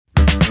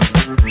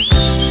You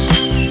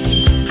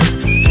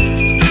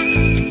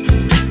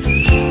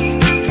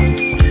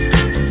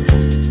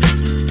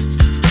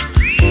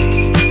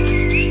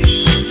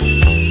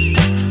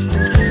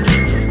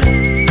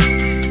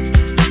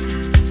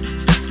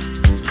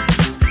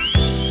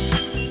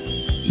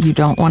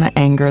don't want to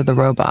anger the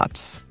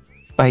robots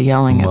by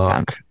yelling at them.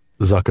 Mark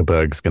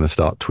Zuckerberg's going to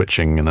start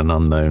twitching in an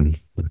unknown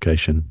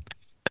location.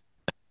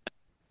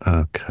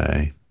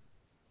 Okay.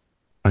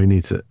 I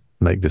need to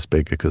make this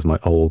bigger because my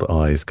old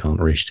eyes can't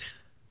reach.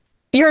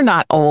 You're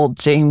not old,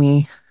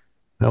 Jamie.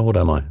 How old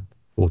am I?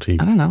 40?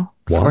 I don't know.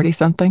 40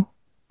 something?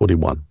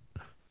 41.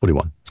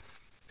 41.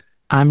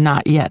 I'm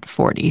not yet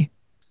 40.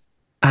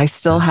 I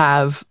still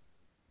have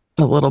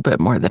a little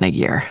bit more than a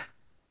year.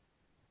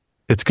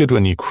 It's good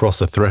when you cross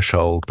a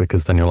threshold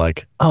because then you're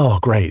like, oh,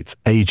 great, it's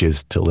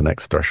ages till the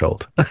next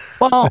threshold.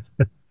 Well,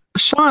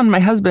 Sean, my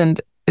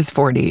husband, is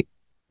 40.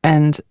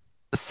 And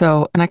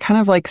I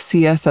kind of like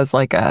see us as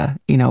like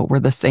we're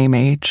the same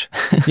age.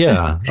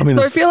 Yeah. I mean,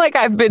 so I feel like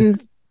I've been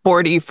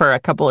 40 for a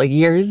couple of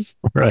years.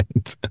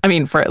 Right. I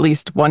mean, for at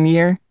least 1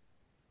 year.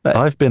 But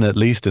I've been at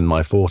least in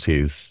my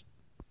 40s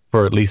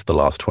for at least the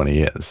last 20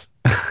 years.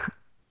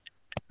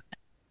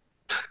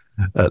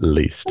 At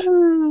least.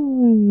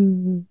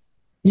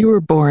 You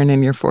were born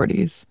in your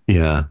 40s.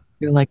 Yeah.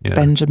 You're like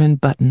Benjamin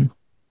Button.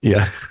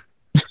 Yeah.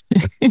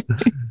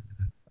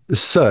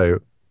 So.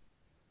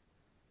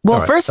 Well,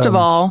 right, first of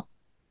all,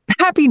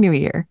 Happy New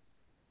Year.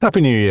 Happy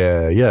New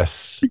Year.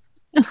 Yes.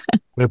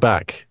 We're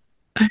back.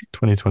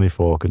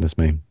 2024. Goodness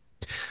me.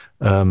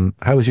 How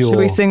was your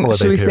holiday period?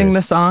 Should we sing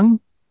the song?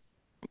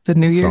 The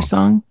New Year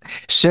song?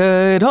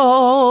 Should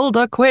old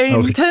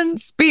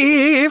acquaintance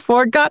be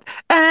forgot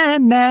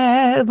and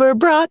never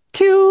brought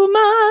to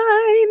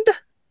mind?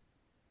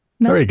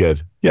 No? Very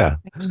good. Yeah.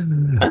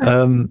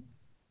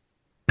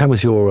 How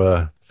was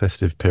your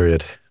festive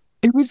period?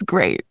 It was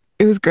great.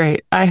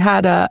 I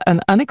had an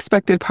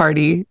unexpected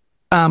party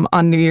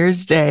on New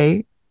Year's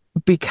Day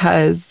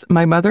because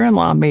my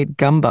mother-in-law made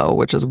gumbo,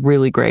 which is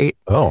really great.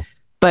 Oh.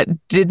 But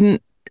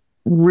didn't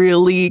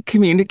really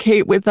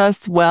communicate with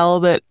us well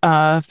that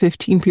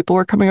 15 people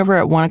were coming over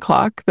at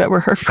 1:00 that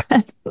were her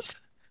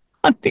friends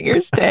on New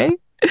Year's Day.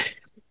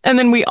 And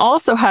then we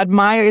also had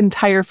my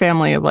entire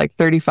family of like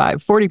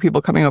 40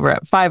 people coming over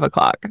at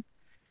 5:00.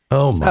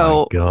 Oh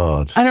my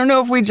God. I don't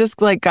know if we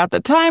just like got the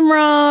time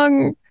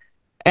wrong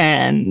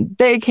and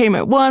they came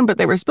at 1, but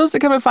they were supposed to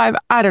come at 5.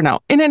 I don't know.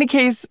 In any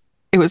case,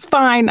 it was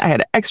fine. I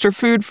had extra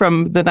food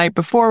from the night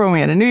before when we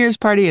had a New Year's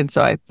party. And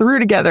so I threw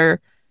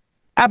together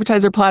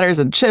appetizer platters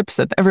and chips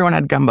and everyone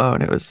had gumbo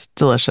and it was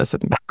delicious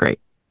and great.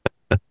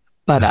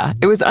 But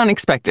it was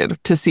unexpected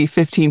to see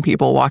 15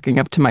 people walking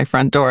up to my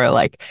front door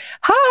like,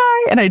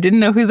 hi, and I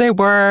didn't know who they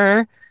were.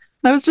 And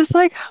I was just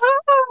like,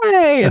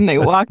 hi, and they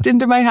walked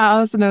into my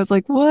house and I was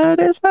like, what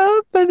is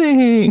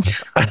happening?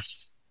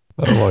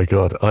 Oh my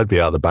God, I'd be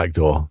out the back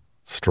door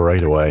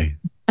straight away.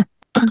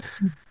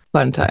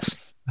 Fun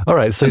times. All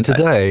right, so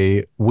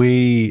today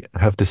we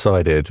have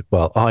decided,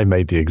 well, I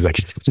made the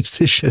executive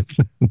decision,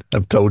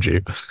 I've told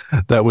you,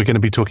 that we're going to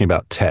be talking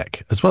about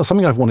tech as well.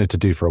 Something I've wanted to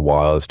do for a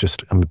while. It's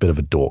just, I'm a bit of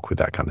a dork with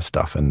that kind of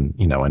stuff. And,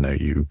 I know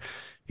you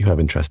have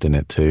interest in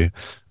it too.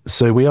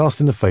 So we asked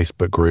in the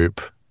Facebook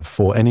group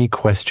for any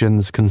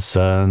questions,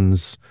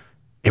 concerns,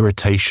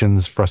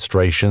 irritations,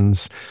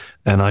 frustrations.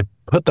 And I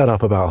put that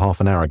up about half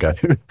an hour ago.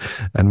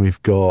 And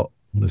we've got,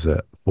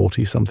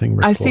 40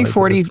 something? I see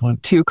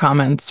 42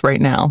 comments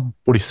right now.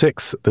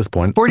 46 at this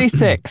point.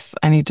 46.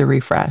 I need to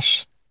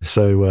refresh.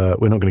 So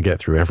we're not going to get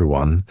through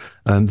everyone.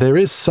 There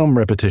is some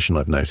repetition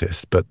I've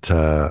noticed, but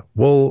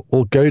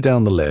we'll go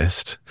down the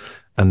list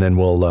and then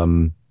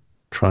we'll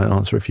try and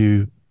answer a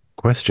few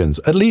questions.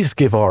 At least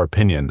give our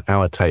opinion,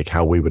 our take,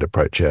 how we would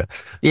approach it.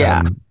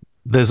 Yeah.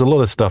 There's a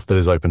lot of stuff that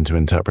is open to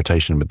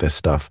interpretation with this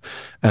stuff.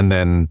 And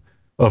then,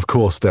 of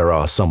course, there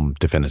are some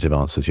definitive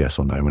answers, yes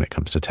or no, when it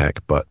comes to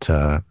tech. But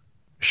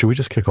should we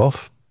just kick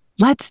off?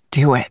 Let's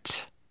do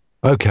it.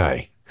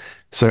 Okay.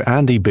 So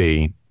Andy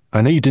B.,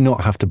 I know you do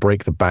not have to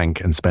break the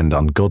bank and spend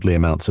ungodly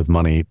amounts of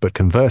money, but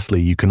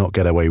conversely, you cannot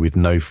get away with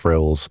no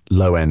frills,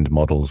 low-end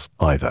models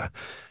either.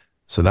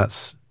 So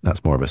that's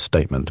more of a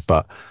statement.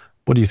 But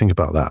what do you think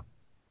about that?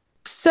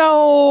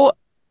 So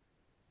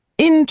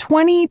in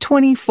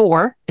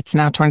 2024, it's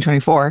now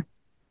 2024,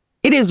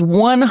 it is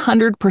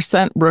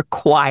 100%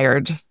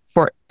 required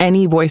for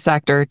any voice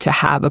actor to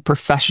have a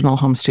professional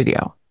home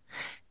studio.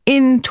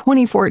 In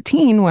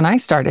 2014, when I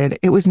started,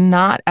 it was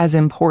not as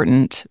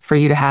important for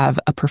you to have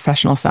a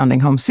professional sounding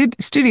home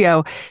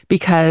studio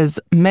because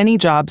many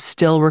jobs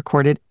still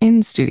recorded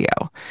in studio.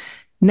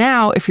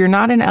 Now, if you're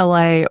not in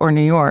LA or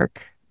New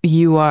York,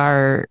 you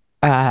are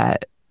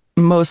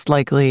most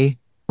likely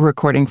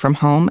recording from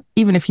home.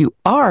 Even if you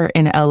are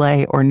in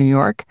LA or New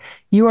York,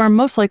 you are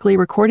most likely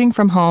recording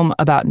from home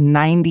about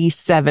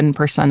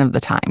 97% of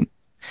the time.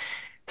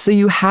 So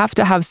you have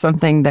to have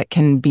something that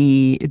can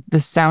be,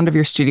 the sound of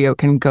your studio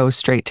can go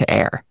straight to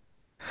air.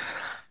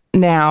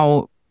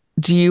 Now,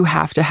 do you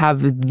have to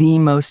have the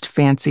most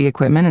fancy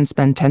equipment and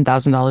spend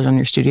 $10,000 on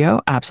your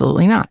studio?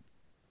 Absolutely not.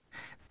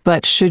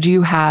 But should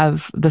you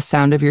have the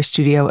sound of your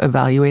studio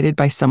evaluated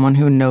by someone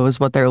who knows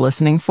what they're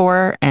listening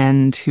for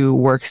and who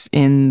works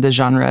in the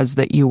genres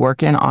that you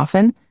work in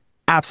often?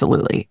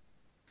 Absolutely.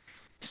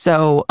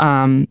 So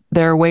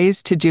there are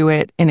ways to do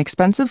it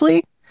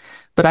inexpensively,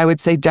 but I would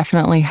say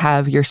definitely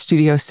have your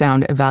studio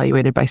sound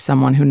evaluated by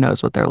someone who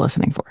knows what they're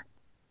listening for.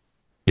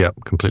 Yeah,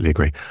 completely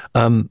agree.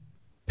 Can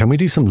we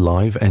do some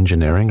live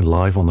engineering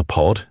live on the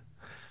pod?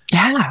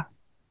 Yeah.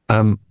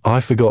 I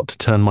forgot to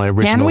turn my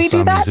original we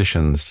do sound that?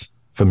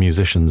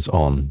 musicians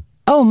on.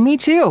 Oh, me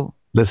too.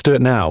 Let's do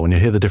it now when you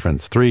hear the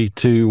difference. 3,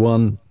 2,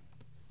 1.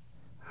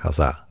 How's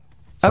that?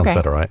 Sounds Okay.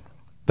 better, right?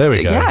 There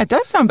we go. Yeah, it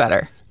does sound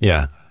better.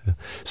 Yeah.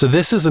 So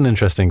this is an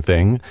interesting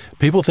thing.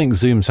 People think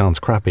Zoom sounds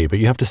crappy, but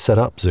you have to set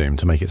up Zoom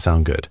to make it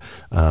sound good.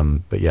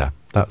 But yeah,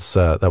 that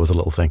was a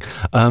little thing.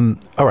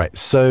 All right.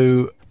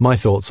 So my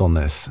thoughts on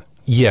this.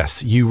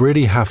 Yes, you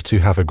really have to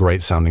have a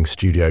great sounding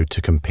studio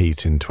to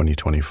compete in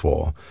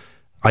 2024.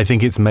 I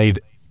think it's made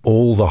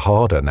all the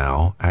harder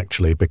now,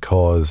 actually,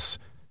 because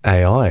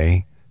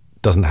AI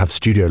doesn't have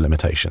studio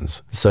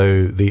limitations.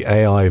 So the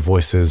AI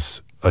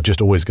voices are just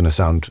always going to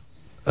sound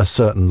a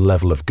certain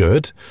level of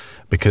good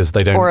because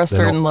they don't... Or a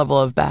certain level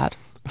of bad.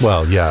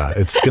 Well, yeah,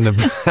 it's going to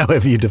be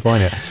however you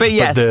define it. But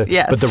yes,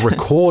 yes. But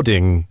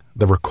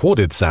the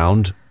recorded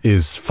sound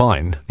is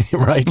fine,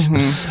 right?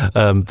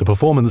 Mm-hmm. The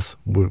performance,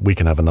 we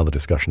can have another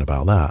discussion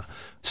about that.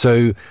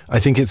 So I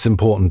think it's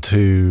important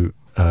to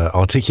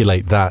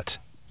articulate that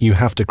you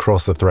have to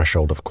cross the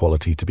threshold of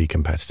quality to be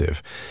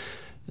competitive.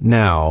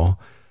 Now,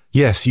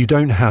 yes, you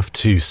don't have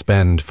to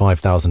spend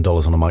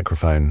 $5,000 on a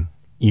microphone.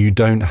 You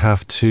don't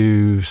have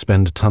to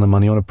spend a ton of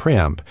money on a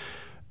preamp.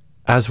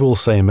 As we'll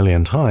say a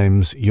million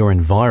times, your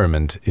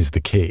environment is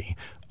the key.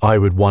 I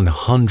would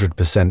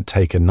 100%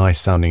 take a nice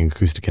sounding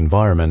acoustic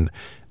environment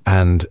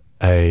and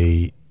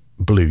a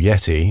Blue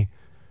Yeti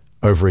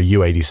over a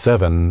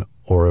U87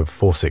 or a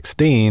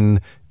 416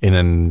 in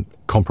a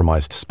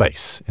compromised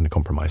space.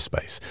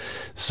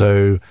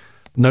 So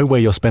know where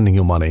you're spending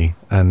your money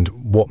and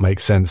what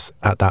makes sense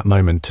at that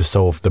moment to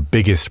solve the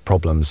biggest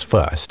problems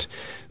first.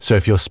 So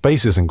if your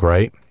space isn't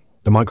great,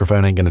 the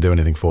microphone ain't going to do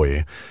anything for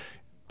you.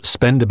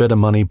 Spend a bit of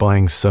money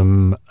buying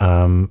some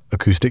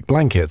acoustic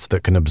blankets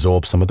that can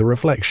absorb some of the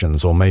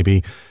reflections, or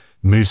maybe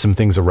move some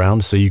things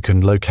around so you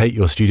can locate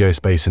your studio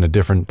space in a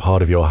different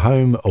part of your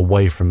home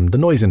away from the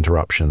noise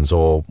interruptions,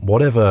 or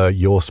whatever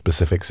your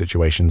specific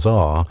situations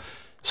are.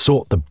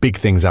 Sort the big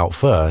things out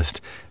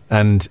first,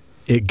 and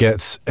it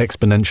gets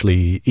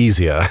exponentially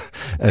easier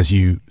as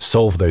you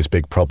solve those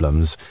big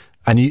problems.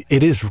 And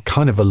it is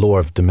kind of a law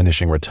of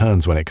diminishing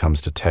returns when it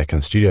comes to tech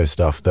and studio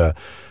stuff that,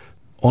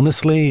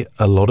 honestly,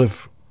 a lot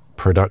of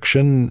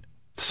production,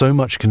 so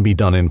much can be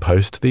done in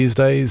post these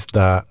days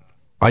that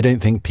I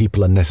don't think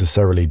people are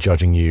necessarily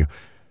judging you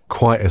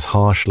quite as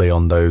harshly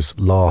on those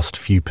last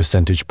few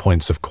percentage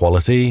points of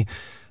quality.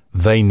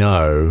 They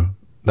know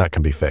that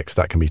can be fixed,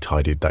 that can be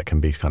tidied, that can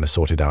be kind of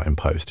sorted out in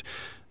post.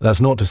 That's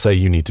not to say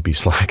you need to be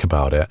slack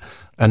about it.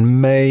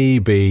 And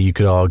maybe you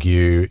could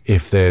argue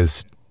if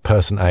there's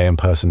person A and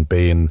person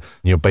B and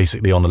you're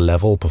basically on a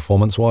level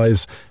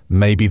performance-wise,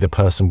 maybe the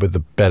person with the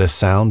better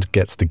sound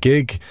gets the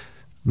gig.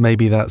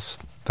 Maybe that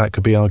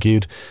could be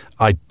argued.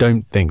 I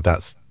don't think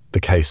that's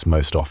the case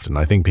most often.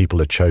 I think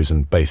people are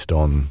chosen based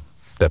on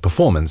their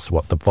performance,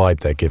 what the vibe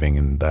they're giving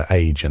and their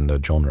age and the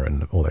genre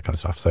and all that kind of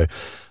stuff. So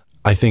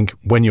I think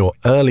when you're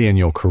early in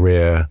your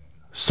career,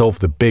 solve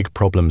the big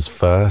problems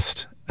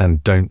first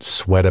and don't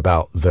sweat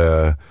about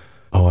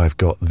I've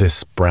got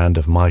this brand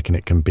of mic and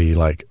it can be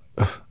like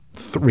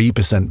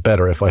 3%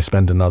 better if I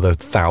spend another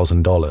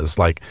 $1,000.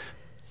 Like,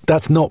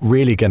 that's not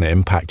really going to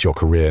impact your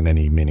career in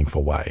any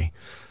meaningful way.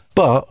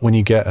 But when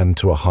you get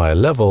into a higher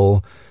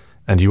level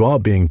and you are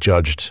being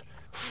judged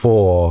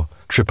for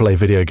AAA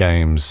video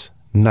games,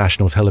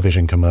 national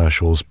television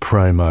commercials,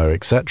 promo,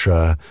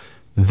 etc.,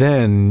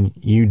 then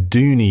you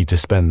do need to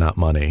spend that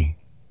money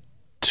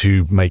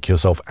to make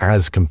yourself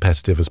as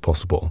competitive as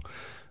possible.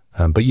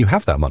 But you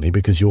have that money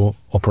because you're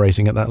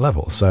operating at that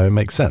level. So it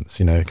makes sense,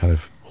 kind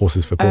of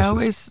horses for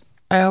courses.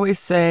 I always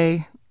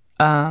say,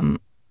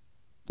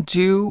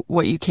 do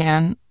what you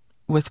can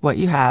with what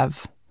you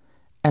have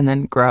and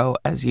then grow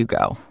as you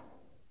go.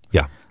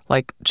 Yeah.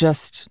 Like,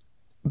 just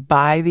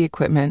buy the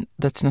equipment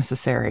that's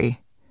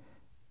necessary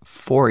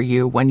for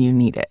you when you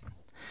need it,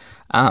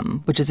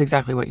 which is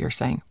exactly what you're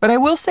saying. But I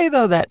will say,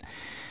 though, that,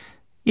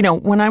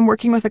 when I'm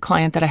working with a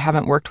client that I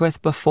haven't worked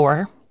with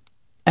before,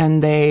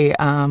 and they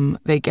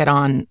get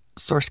on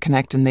Source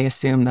Connect and they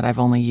assume that I've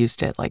only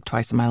used it like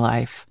twice in my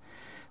life,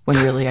 when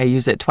really I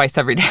use it twice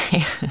every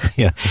day.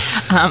 Yeah.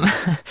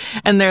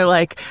 And they're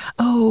like,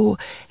 "Oh,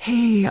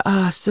 hey,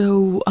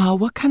 so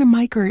what kind of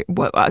mic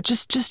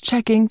just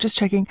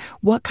checking.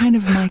 What kind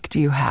of mic do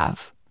you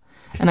have?"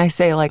 And I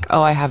say like,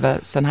 "Oh, I have a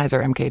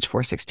Sennheiser MKH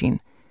 416."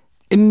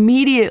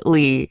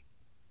 Immediately,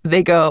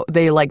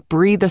 they like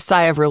breathe a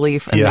sigh of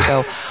relief and they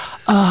go,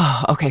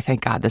 "Oh, okay,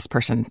 thank God this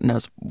person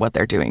knows what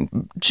they're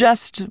doing,"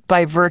 just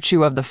by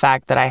virtue of the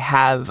fact that I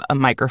have a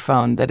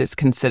microphone that is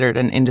considered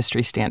an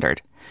industry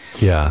standard.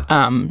 Yeah.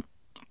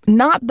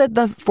 not that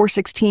the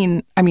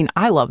 416, I mean,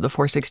 I love the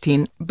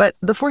 416, but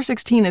the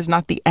 416 is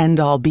not the end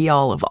all be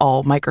all of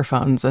all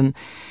microphones and,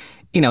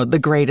 the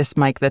greatest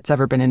mic that's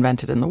ever been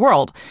invented in the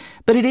world.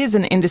 But it is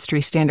an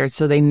industry standard,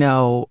 so they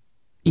know,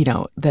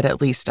 that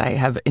at least I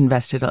have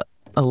invested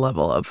a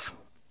level of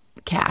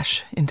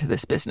cash into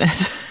this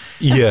business.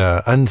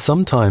 Yeah, and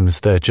sometimes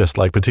they're just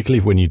like,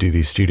 particularly when you do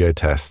these studio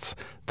tests,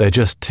 they're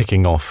just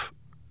ticking off.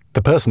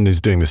 The person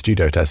who's doing the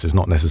studio test is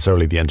not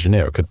necessarily the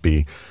engineer. It could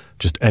be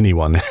just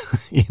anyone,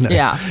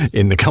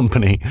 in the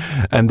company.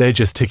 And they're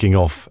just ticking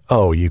off,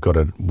 oh, you've got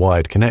a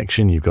wired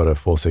connection, you've got a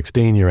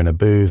 416, you're in a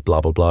booth,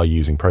 blah, blah, blah,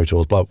 using Pro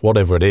Tools, blah,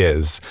 whatever it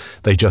is.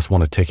 They just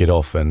want to tick it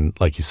off and,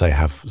 like you say,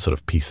 have sort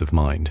of peace of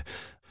mind.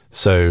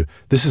 So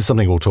this is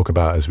something we'll talk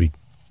about as we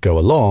go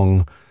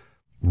along.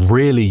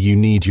 Really, you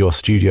need your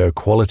studio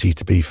quality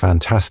to be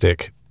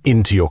fantastic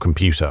into your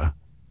computer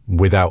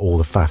without all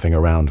the faffing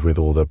around with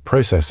all the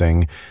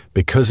processing,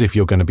 because if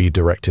you're going to be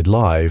directed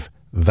live,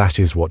 that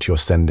is what you're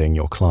sending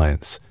your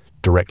clients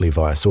directly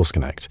via Source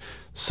Connect.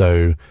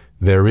 So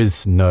there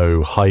is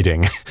no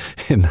hiding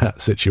in that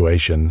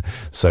situation.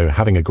 So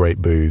having a great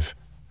booth,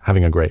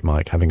 having a great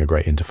mic, having a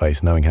great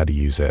interface, knowing how to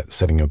use it,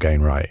 setting your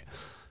gain right,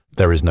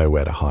 there is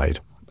nowhere to hide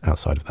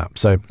outside of that.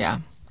 So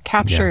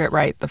capture it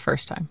right the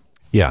first time.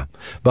 Yeah.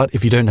 But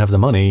if you don't have the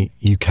money,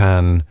 you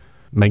can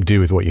make do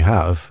with what you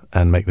have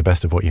and make the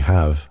best of what you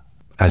have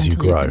as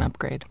Until you grow. You can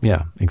upgrade.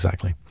 Yeah,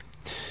 exactly.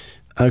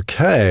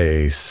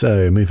 Okay,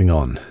 so moving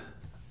on.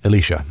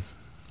 Alicia.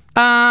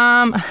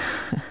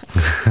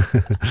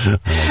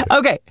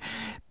 Okay.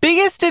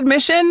 Biggest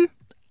admission,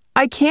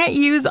 I can't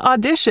use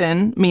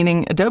Audition,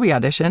 meaning Adobe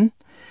Audition,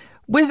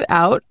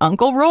 without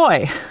Uncle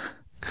Roy.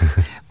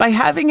 By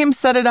having him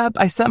set it up,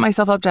 I set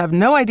myself up to have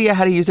no idea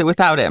how to use it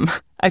without him.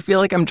 I feel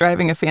like I'm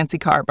driving a fancy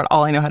car, but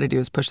all I know how to do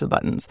is push the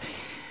buttons.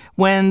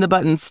 When the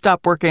buttons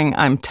stop working,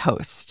 I'm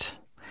toast.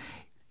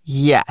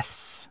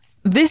 Yes.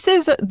 This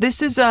is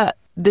a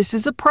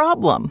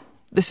problem.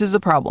 This is a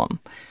problem.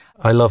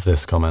 I love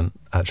this comment,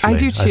 actually. I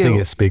do too. I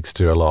think it speaks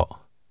to a lot.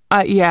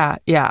 Yeah.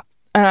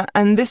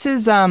 And this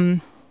is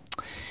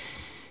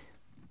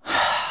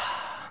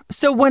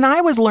so when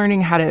I was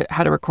learning how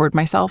to record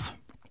myself,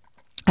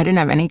 I didn't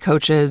have any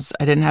coaches.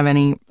 I didn't have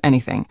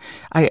anything.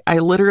 I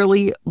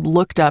literally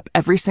looked up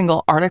every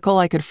single article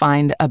I could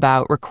find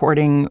about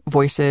recording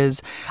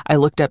voices. I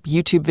looked up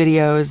YouTube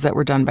videos that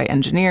were done by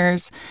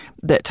engineers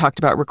that talked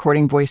about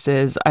recording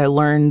voices. I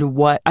learned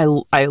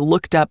I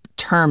looked up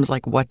terms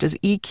like, what does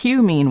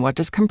EQ mean? What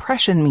does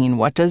compression mean?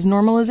 What does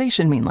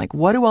normalization mean? Like,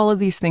 what do all of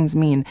these things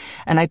mean?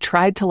 And I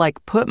tried to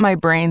put my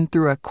brain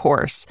through a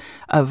course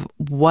of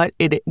what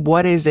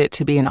is it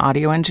to be an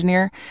audio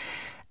engineer.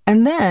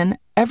 And then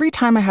every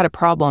time I had a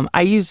problem,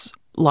 I use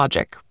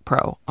Logic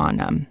Pro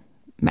on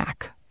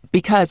Mac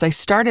because I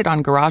started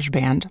on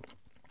GarageBand.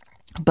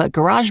 But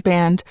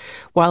GarageBand,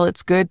 while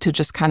it's good to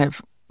just kind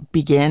of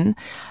begin,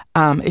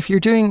 if you're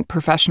doing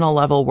professional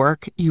level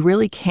work, you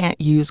really can't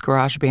use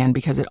GarageBand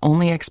because it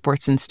only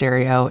exports in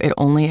stereo. It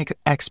only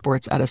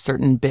exports at a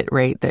certain bit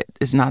rate that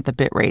is not the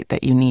bit rate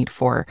that you need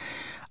for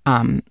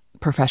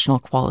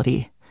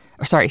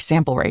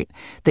sample rate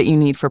that you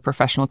need for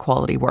professional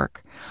quality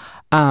work.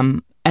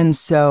 And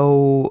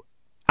so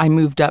I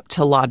moved up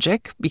to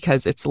Logic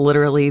because it's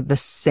literally the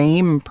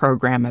same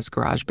program as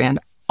GarageBand.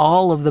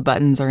 All of the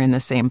buttons are in the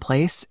same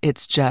place.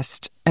 It's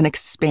just an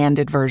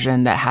expanded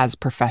version that has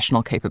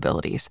professional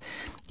capabilities.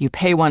 You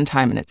pay one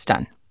time and it's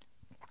done.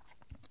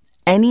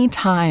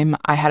 Anytime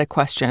I had a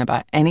question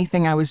about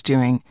anything I was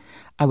doing,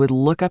 I would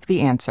look up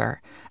the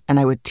answer and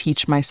I would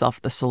teach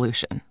myself the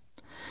solution.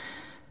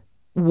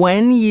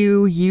 When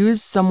you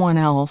use someone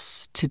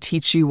else to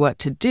teach you what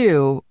to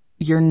do,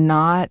 you're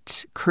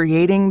not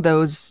creating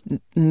those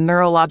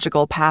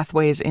neurological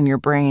pathways in your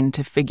brain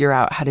to figure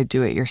out how to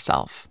do it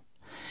yourself.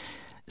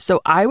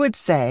 So I would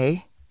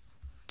say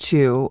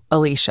to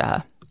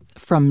Alicia,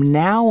 from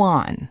now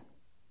on,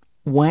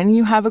 when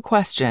you have a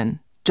question,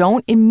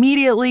 don't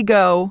immediately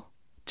go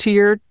to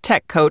your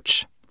tech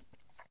coach.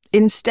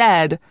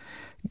 Instead,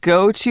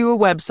 go to a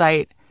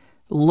website,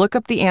 look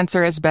up the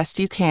answer as best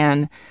you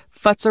can,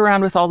 futz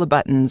around with all the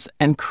buttons,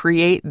 and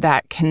create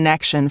that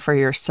connection for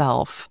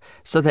yourself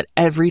so that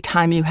every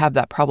time you have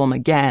that problem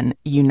again,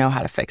 you know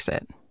how to fix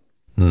it.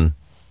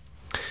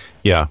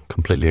 Yeah,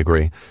 completely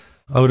agree.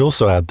 I would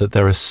also add that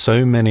there are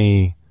so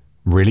many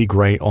really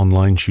great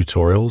online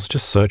tutorials.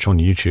 Just search on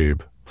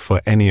YouTube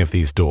for any of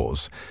these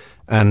doors.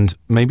 And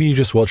maybe you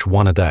just watch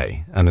one a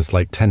day, and it's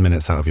like 10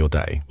 minutes out of your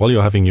day while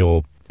you're having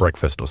your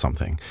breakfast or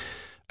something,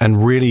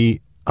 and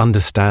really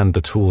understand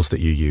the tools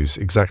that you use,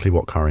 exactly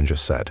what Karin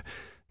just said.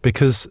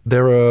 Because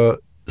there are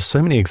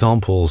so many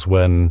examples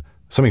when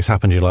something's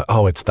happened, you're like,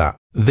 oh, it's that.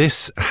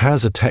 This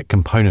has a tech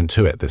component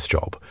to it, this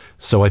job.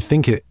 So I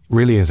think it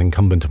really is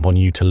incumbent upon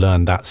you to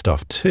learn that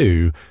stuff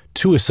too,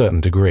 to a certain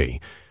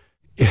degree.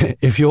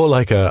 If you're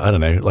like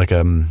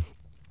a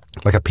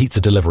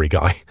pizza delivery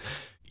guy,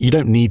 you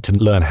don't need to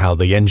learn how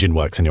the engine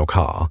works in your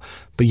car,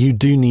 but you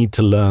do need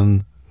to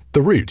learn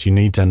the route. You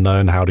need to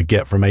learn how to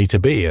get from A to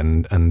B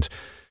and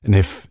And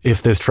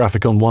if there's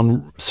traffic on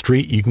one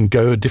street, you can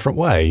go a different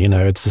way. You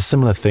know, it's a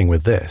similar thing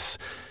with this.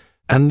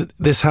 And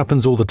this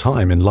happens all the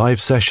time in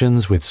live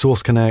sessions, with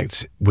Source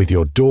Connect, with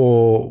your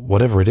DAW,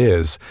 whatever it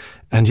is.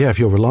 And yeah, if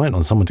you're reliant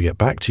on someone to get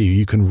back to you,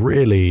 you can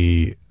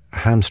really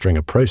hamstring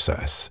a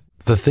process.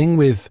 The thing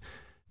with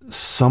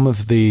some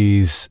of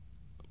these,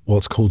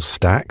 what's called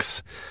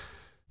stacks,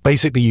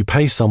 basically you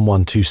pay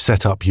someone to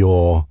set up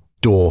your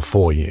DAW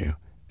for you,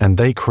 and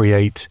they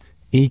create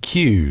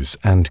EQs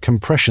and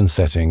compression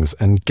settings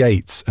and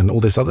gates and all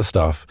this other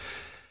stuff.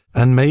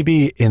 And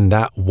maybe in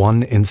that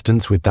one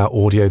instance with that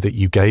audio that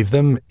you gave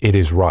them, it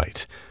is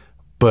right.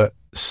 But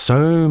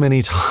so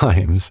many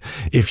times,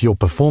 if your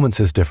performance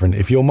is different,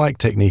 if your mic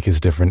technique is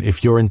different,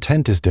 if your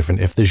intent is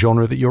different, if the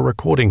genre that you're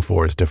recording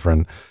for is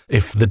different,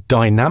 if the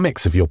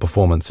dynamics of your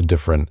performance are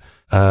different,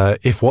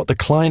 if what the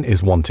client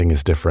is wanting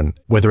is different,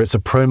 whether it's a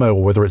promo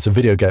or whether it's a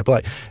video game,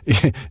 like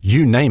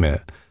you name it,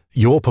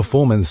 your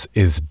performance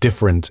is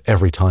different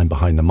every time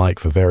behind the mic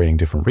for varying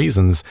different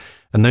reasons.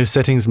 And those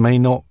settings may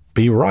not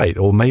be right,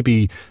 or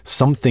maybe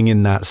something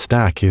in that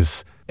stack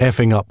is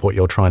effing up what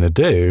you're trying to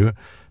do,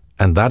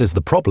 and that is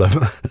the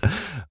problem.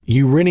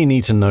 You really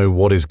need to know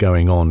what is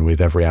going on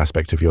with every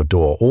aspect of your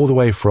DAW, all the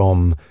way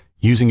from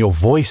using your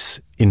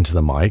voice into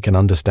the mic and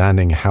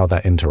understanding how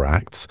that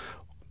interacts,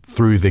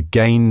 through the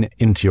gain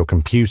into your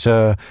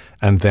computer,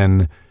 and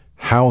then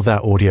how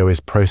that audio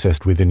is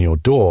processed within your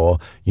DAW.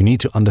 You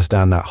need to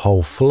understand that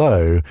whole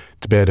flow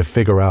to be able to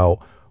figure out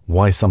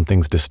why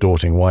something's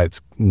distorting, why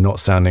it's not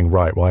sounding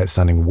right, why it's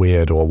sounding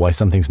weird, or why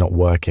something's not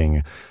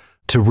working,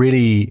 to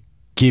really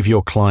give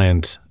your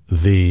client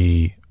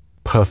the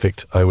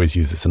perfect, I always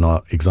use this in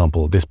our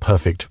example, this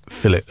perfect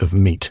fillet of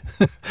meat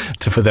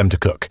for them to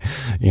cook,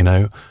 you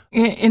know?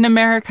 In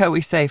America,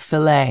 we say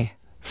filet.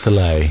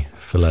 Filet,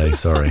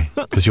 sorry,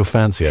 because you're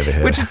fancy over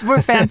here.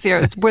 We're fancier.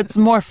 It's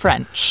more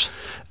French.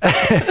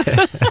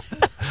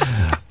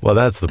 Well,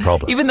 that's the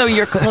problem. Even though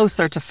you're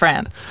closer to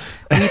France,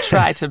 we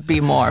try to be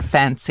more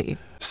fancy.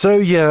 So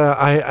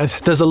yeah,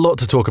 there's a lot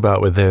to talk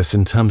about with this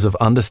in terms of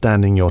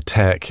understanding your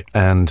tech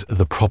and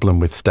the problem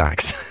with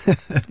stacks.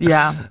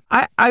 Yeah,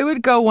 I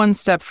would go one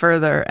step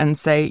further and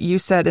say, you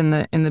said in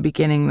the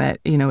beginning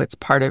that, you know,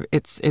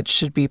 it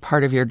should be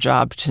part of your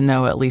job to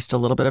know at least a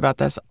little bit about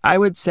this. I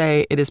would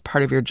say it is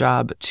part of your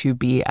job to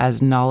be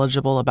as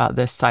knowledgeable about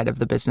this side of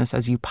the business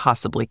as you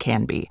possibly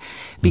can be,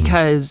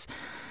 because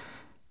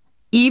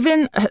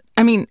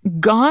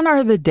gone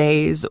are the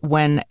days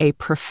when a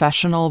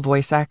professional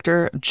voice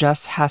actor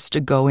just has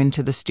to go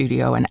into the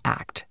studio and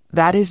act.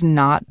 That is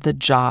not the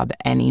job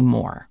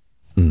anymore.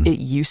 It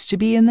used to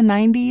be in the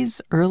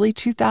 90s, early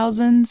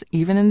 2000s,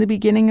 even in the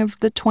beginning of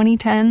the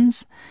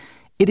 2010s.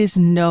 It is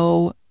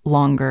no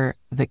longer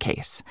the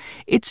case.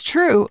 It's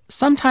true,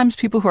 sometimes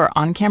people who are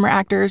on-camera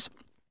actors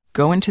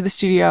go into the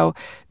studio,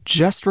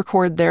 just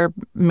record their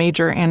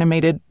major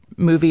animated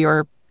movie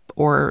or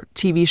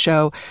TV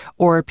show,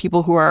 or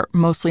people who are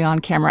mostly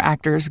on-camera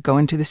actors go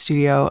into the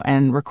studio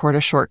and record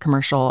a short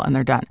commercial and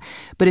they're done.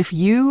 But if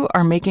you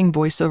are making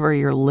voiceover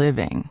your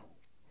living,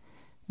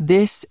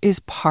 this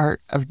is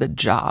part of the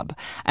job.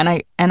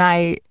 And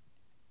I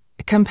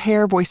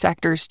compare voice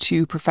actors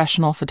to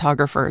professional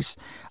photographers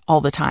all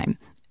the time.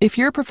 If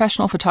you're a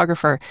professional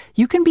photographer,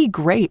 you can be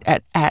great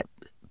at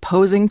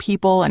posing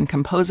people and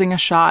composing a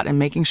shot and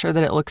making sure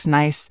that it looks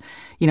nice,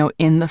 you know,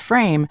 in the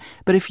frame.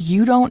 But if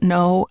you don't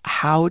know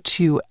how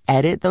to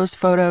edit those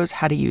photos,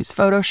 how to use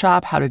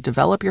Photoshop, how to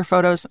develop your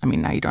photos, I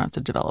mean, now you don't have to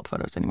develop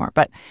photos anymore,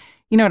 but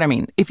you know what I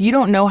mean? If you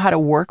don't know how to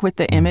work with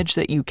the image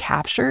that you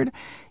captured,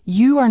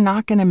 you are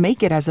not going to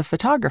make it as a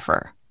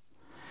photographer.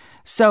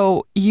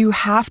 So you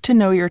have to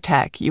know your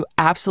tech. You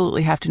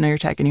absolutely have to know your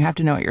tech, and you have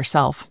to know it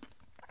yourself.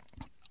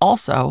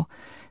 Also,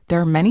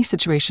 there are many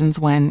situations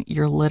when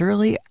you're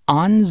literally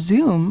on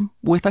Zoom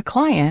with a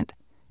client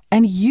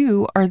and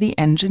you are the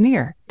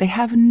engineer. They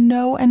have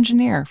no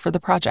engineer for the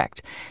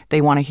project.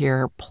 They want to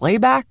hear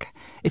playback.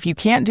 If you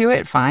can't do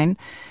it, fine.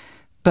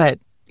 But,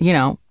 you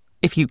know,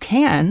 if you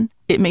can,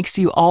 it makes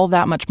you all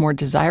that much more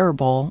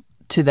desirable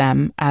to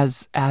them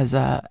as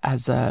a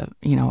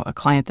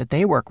client that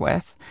they work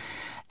with.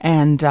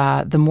 And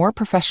the more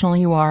professional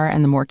you are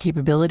and the more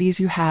capabilities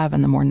you have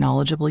and the more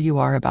knowledgeable you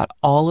are about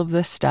all of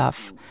this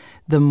stuff,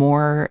 the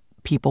more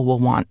people will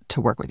want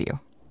to work with you.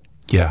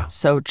 Yeah.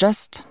 So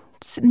just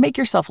make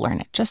yourself learn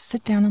it. Just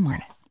sit down and learn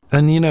it.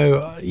 And, you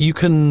know, you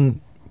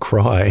can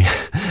cry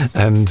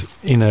and,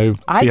 you know,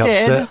 be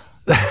upset.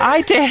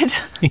 I did.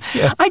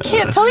 Yeah. I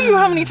can't tell you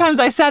how many times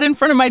I sat in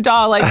front of my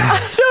DAW like, I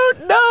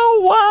don't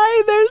know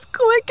why there's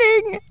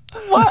clicking.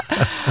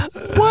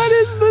 What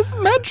is this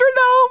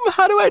metronome?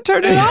 How do I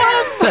turn it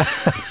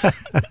off?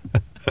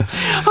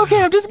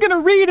 Okay, I'm just going to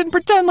read and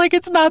pretend like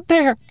it's not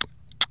there.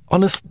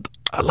 Honest,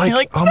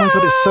 like, oh my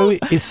God,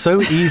 it's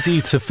so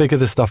easy to figure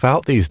this stuff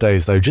out these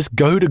days, though. Just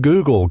go to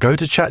Google, go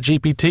to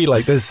ChatGPT.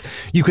 Like,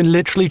 you can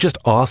literally just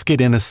ask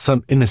it in a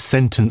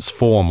sentence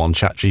form on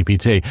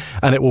ChatGPT,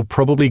 and it will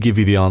probably give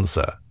you the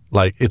answer.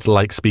 Like, it's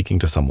like speaking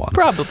to someone.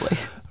 Probably.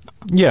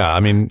 Yeah, I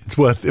mean,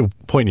 it'll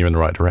point you in the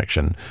right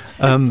direction.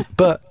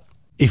 But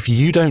if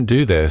you don't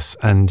do this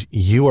and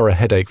you are a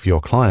headache for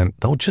your client,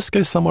 they'll just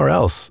go somewhere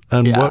else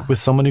and work with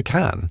someone who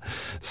can.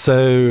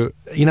 So,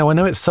 I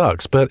know it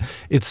sucks, but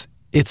it's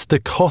the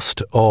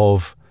cost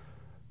of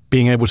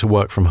being able to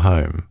work from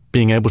home,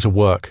 being able to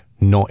work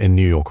not in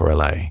New York or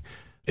LA.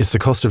 It's the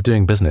cost of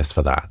doing business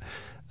for that.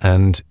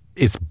 And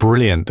it's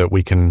brilliant that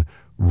we can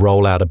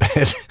roll out of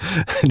bed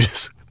and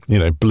just,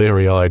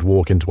 bleary-eyed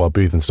walk into our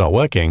booth and start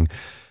working.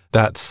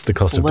 That's the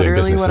cost of doing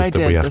business. Literally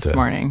what I did this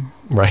morning.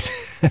 Right.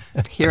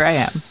 Here I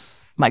am.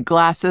 My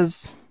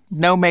glasses,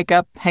 no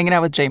makeup, hanging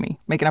out with Jamie,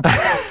 making a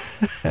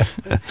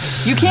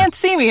podcast. You can't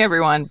see me,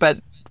 everyone, but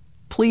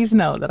please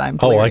know that I'm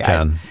bleary-eyed. Oh, I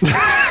can.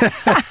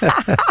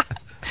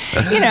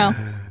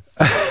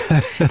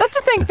 That's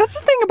the thing. That's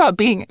the thing about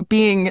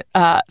being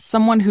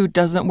someone who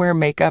doesn't wear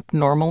makeup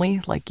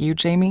normally, like you,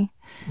 Jamie.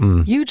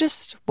 You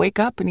just wake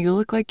up and you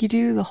look like you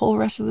do the whole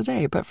rest of the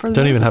day. But for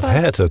don't even have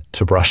hair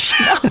to brush.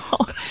 No,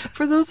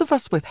 for those of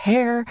us with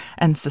hair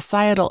and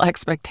societal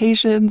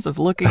expectations of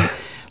looking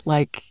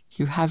like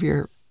you have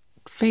your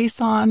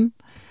face on,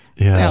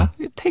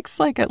 it takes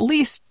like at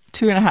least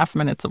 2.5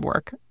 minutes of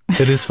work.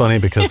 It is funny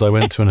because I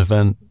went to an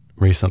event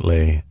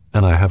recently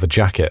and I have a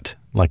jacket,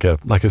 like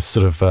a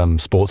sort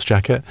of sports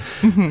jacket,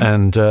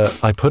 and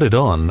I put it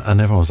on and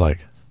everyone was like,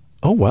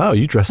 "Oh, wow,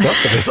 you dressed up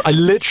for this." I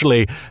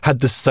literally had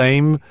the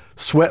same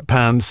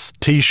sweatpants,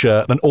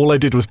 T-shirt, and all I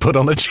did was put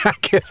on a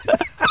jacket.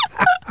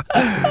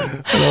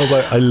 And I was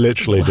like, I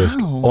literally just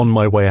on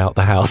my way out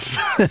the house.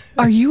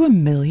 Are you a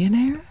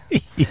millionaire?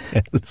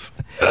 Yes.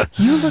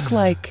 You look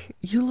like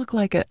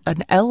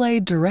an LA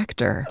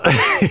director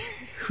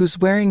who's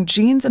wearing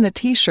jeans and a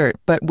T-shirt,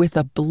 but with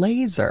a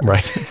blazer.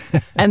 Right.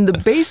 And the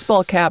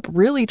baseball cap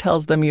really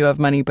tells them you have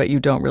money, but you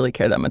don't really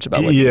care that much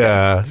about what you do.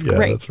 It's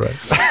great.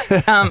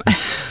 That's right.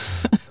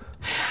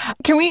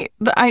 Can we,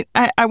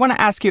 I want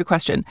to ask you a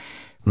question.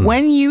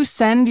 When you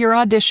send your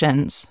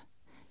auditions,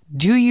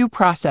 do you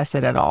process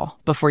it at all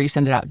before you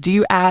send it out? Do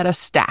you add a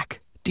stack?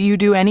 Do you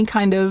do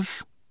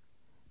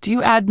do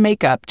you add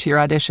makeup to your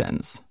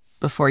auditions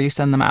before you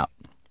send them out?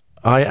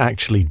 I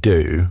actually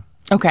do.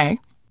 Okay.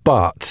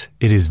 But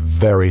it is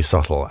very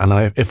subtle.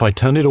 And if I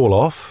turned it all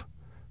off,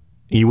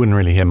 you wouldn't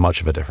really hear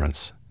much of a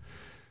difference.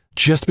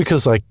 Just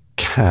because I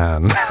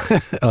can,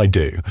 I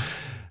do.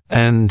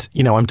 And,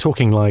 I'm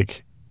talking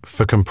like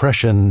for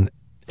compression,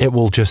 it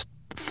will just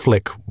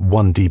flick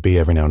 1 dB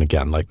every now and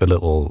again, like the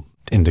little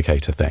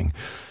indicator thing.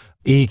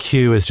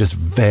 EQ is just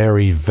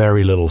very,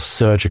 very little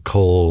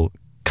surgical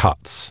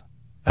cuts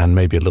and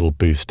maybe a little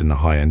boost in the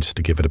high end just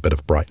to give it a bit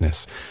of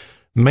brightness.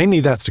 Mainly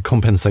that's to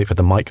compensate for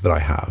the mic that I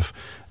have.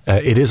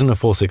 It isn't a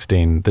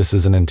 416. This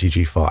is an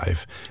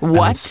NTG5.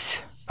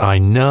 What? I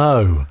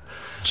know.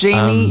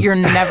 Jamie, you're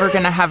never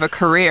going to have a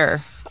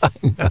career. I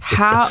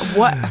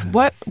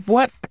know.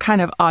 What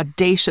kind of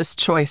audacious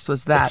choice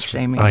was that,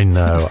 Jamie? I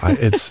know.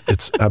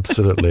 It's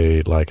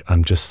absolutely like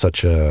I'm just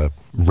such a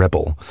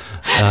rebel.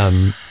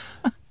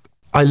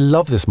 I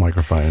love this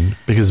microphone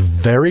because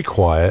very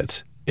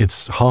quiet.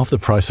 It's half the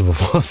price of a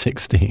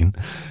 416,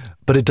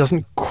 but it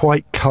doesn't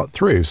quite cut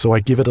through. So I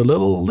give it a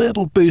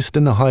little boost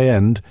in the high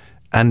end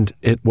and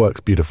it works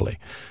beautifully.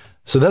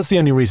 So that's the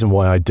only reason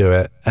why I do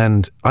it.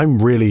 And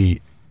I'm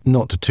really,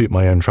 not to toot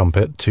my own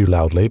trumpet too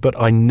loudly, but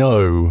I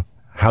know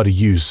how to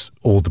use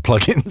all the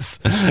plugins.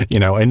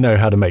 I know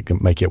how to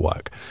make it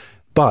work.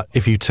 But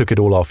if you took it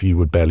all off, you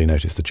would barely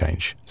notice the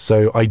change.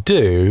 So I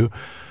do,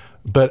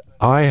 but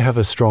I have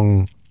a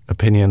strong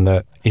opinion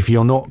that if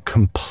you're not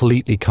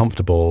completely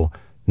comfortable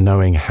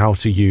knowing how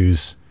to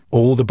use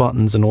all the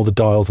buttons and all the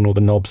dials and all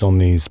the knobs on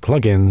these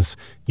plugins,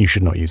 you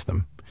should not use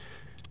them.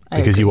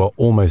 Because you are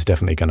almost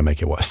definitely going to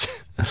make it worse.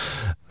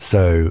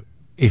 So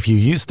if you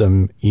use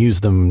them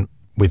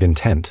with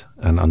intent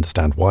and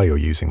understand why you're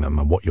using them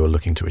and what you're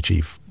looking to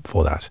achieve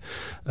for that.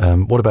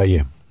 What about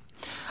you?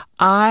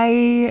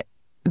 I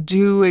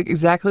do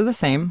exactly the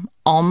same,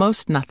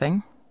 almost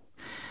nothing.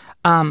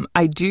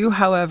 I do,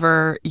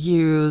 however,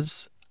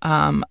 use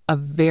a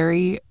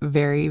very,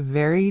 very,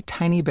 very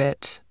tiny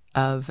bit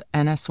of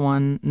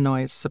NS1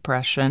 noise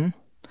suppression,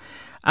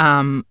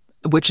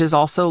 which is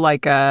also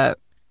like a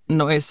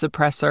noise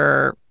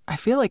suppressor. I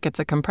feel like it's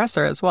a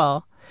compressor as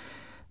well.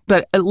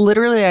 But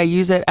literally, I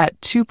use it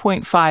at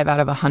 2.5 out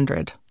of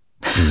 100.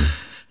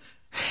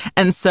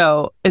 And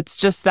so it's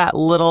just that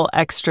little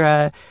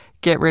extra,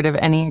 get rid of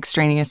any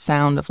extraneous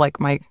sound of like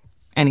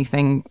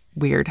anything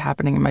weird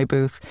happening in my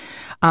booth.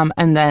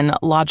 And then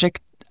Logic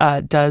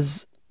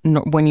does,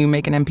 when you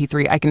make an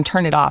MP3, I can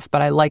turn it off,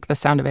 but I like the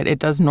sound of it. It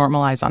does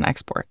normalize on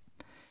export.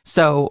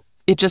 So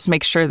it just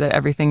makes sure that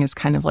everything is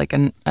kind of like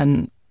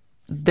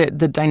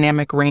the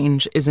dynamic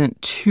range isn't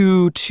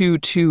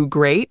too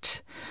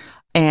great.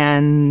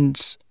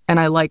 And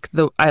I like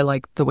the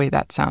way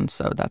that sounds.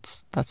 So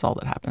that's all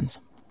that happens.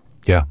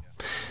 Yeah.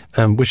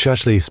 Which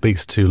actually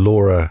speaks to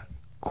Laura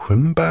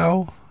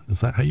Quimbow.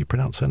 Is that how you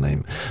pronounce her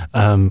name?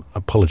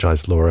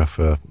 Apologize, Laura,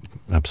 for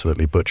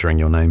absolutely butchering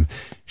your name.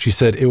 She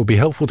said, it would be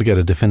helpful to get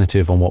a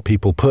definitive on what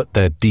people put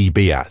their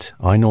dB at.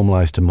 I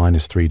normalize to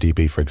 -3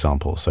 dB, for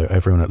example. So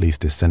everyone at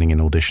least is sending in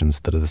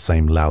auditions that are the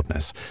same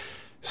loudness.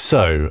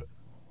 So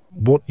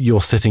what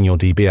you're setting your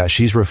dB at,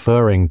 she's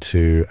referring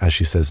to, as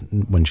she says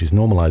when she's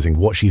normalizing,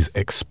 what she's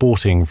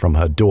exporting from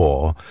her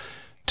DAW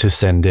to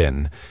send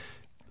in.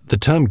 The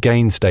term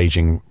gain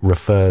staging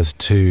refers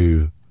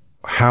to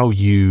how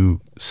you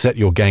set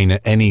your gain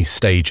at any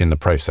stage in the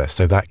process.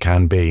 So that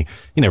can be,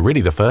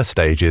 really the first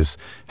stage is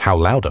how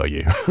loud are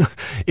you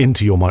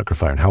into your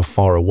microphone? How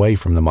far away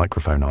from the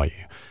microphone are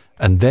you?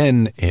 And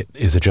then it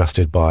is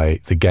adjusted by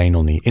the gain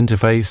on the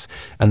interface.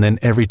 And then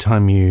every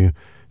time you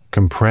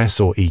compress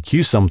or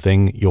EQ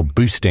something, you're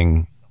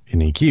boosting in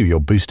EQ, you're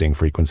boosting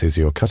frequencies,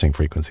 you're cutting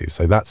frequencies.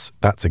 So that's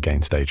a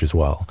gain stage as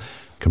well.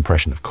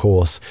 Compression, of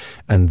course.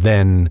 And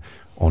then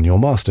on your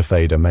master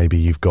fader, maybe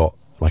you've got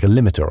like a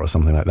limiter or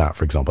something like that,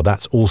 for example.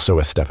 That's also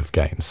a step of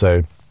gain.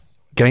 So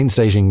gain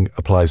staging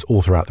applies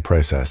all throughout the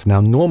process.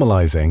 Now,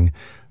 normalizing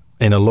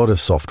in a lot of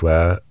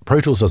software, Pro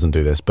Tools doesn't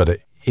do this,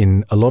 but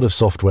in a lot of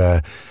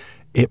software,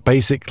 it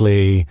finds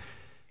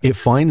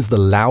the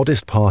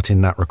loudest part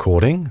in that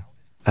recording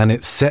and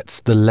it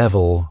sets the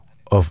level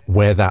of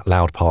where that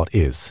loud part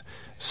is.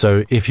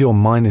 So if you're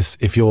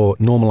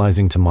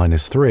normalizing to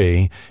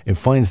 -3, it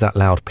finds that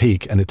loud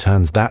peak and it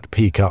turns that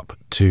peak up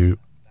to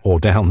or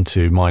down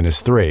to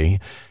 -3,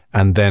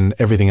 and then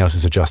everything else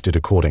is adjusted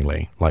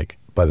accordingly, like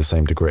by the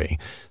same degree.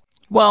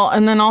 Well,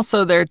 and then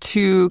also there are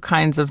two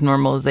kinds of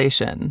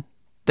normalization.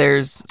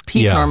 There's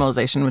peak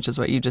normalization, which is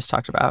what you just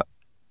talked about.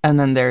 And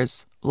then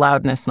there's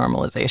loudness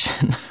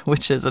normalization,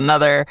 which is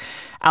another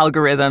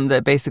algorithm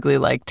that basically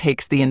like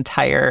takes the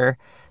entire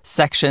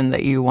section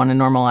that you want to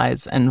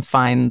normalize and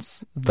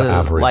finds the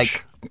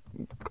average.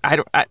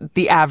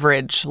 The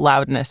average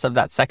loudness of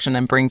that section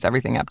and brings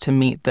everything up to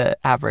meet the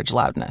average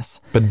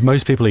loudness. But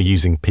most people are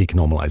using peak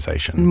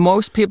normalization.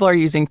 Most people are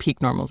using peak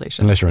normalization.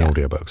 Unless you're in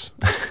audiobooks.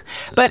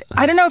 But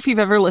I don't know if you've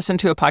ever listened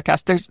to a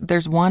podcast.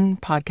 There's one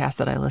podcast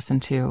that I listen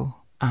to.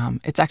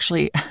 It's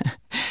actually,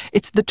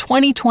 it's the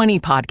 2020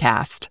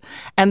 podcast.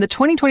 And the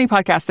 2020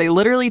 podcast, they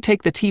literally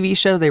take the TV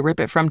show, they rip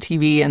it from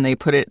TV and they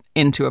put it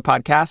into a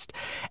podcast.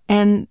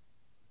 And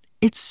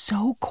it's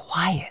so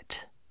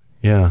quiet.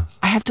 Yeah.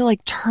 I have to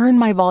like turn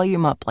my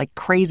volume up like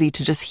crazy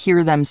to just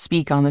hear them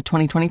speak on the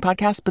 2020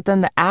 podcast. But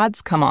then the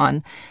ads come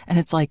on and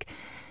it's like,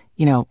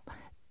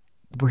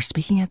 we're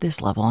speaking at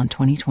this level on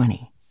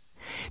 2020.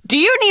 Do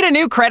you need a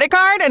new credit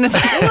card? And it's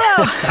like,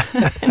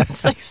 no. And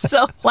it's like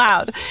so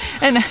loud.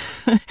 And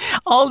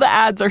all the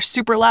ads are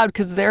super loud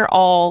because they're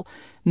all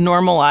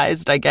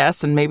normalized, I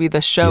guess. And maybe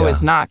the show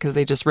is not because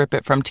they just rip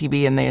it from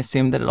TV and they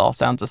assume that it all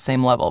sounds the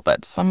same level.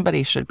 But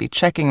somebody should be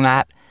checking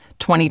that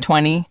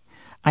 2020.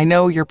 I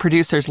know your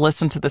producers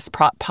listen to this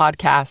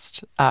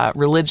podcast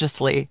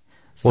religiously.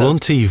 So. Well, on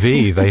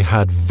TV, they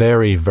had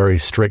very, very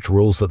strict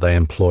rules that they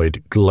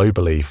employed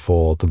globally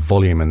for the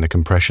volume and the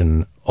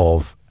compression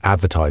of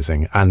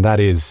advertising, and that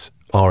is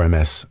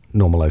RMS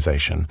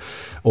normalization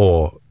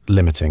or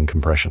limiting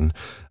compression.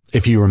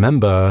 If you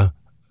remember,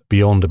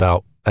 beyond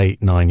about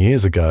 8-9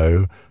 years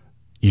ago,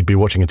 you'd be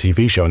watching a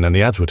TV show and then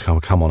the ads would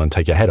come on and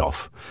take your head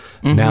off.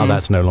 Mm-hmm. Now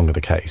that's no longer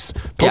the case.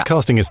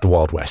 Podcasting is the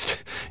Wild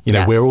West.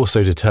 We're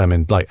also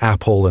determined, like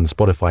Apple and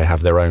Spotify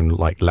have their own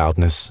like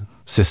loudness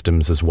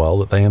systems as well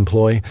that they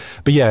employ.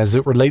 But as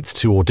it relates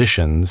to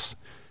auditions,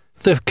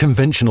 the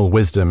conventional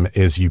wisdom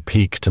is you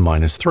peak to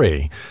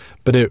 -3.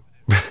 But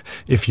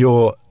if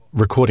you're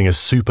recording a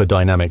super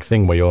dynamic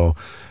thing where you're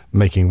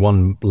making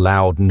one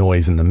loud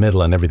noise in the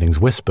middle and everything's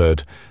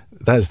whispered,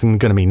 that's going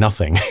to be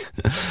nothing.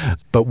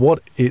 But what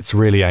it's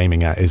really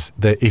aiming at is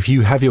that if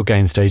you have your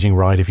gain staging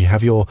right, if you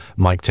have your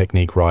mic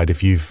technique right,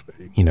 if you've,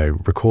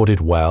 recorded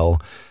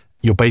well,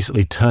 you're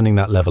basically turning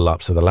that level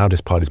up. So the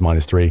loudest part is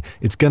 -3.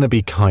 It's going to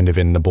be kind of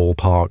in the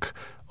ballpark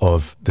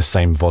of the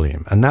same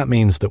volume. And that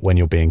means that when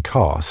you're being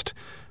cast,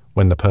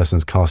 when the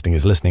person's casting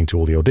is listening to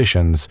all the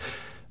auditions,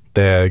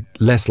 they're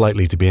less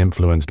likely to be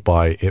influenced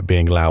by it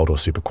being loud or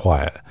super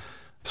quiet.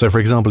 So for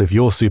example, if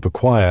you're super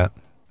quiet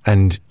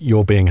and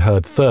you're being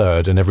heard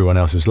third and everyone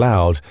else is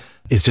loud,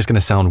 it's just going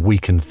to sound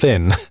weak and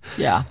thin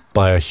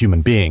by a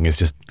human being. Is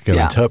just going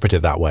to interpret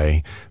it that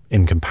way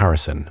in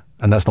comparison.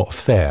 And that's not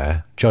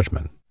fair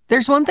judgment.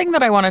 There's one thing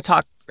that I want to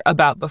talk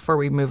about before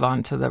we move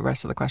on to the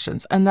rest of the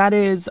questions. And that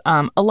is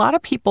a lot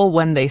of people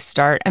when they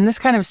start, and this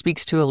kind of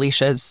speaks to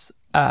Alicia's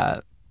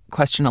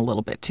question a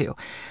little bit too.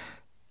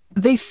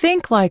 They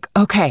think like,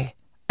 okay,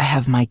 I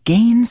have my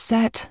gain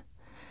set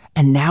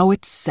and now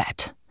it's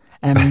set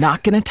and I'm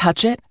not going to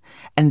touch it.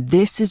 And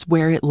this is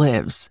where it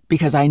lives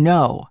because I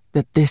know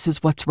that this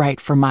is what's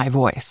right for my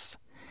voice.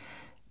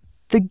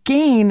 The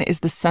gain is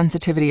the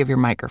sensitivity of your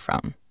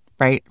microphone,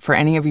 right? For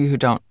any of you who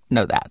don't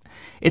know that.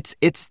 It's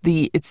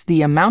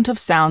the amount of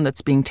sound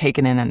that's being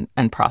taken in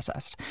and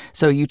processed.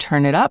 So you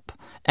turn it up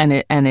and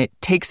it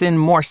takes in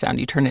more sound.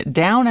 You turn it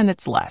down and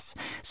it's less.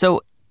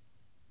 So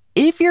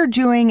if you're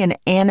doing an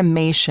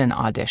animation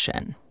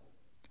audition,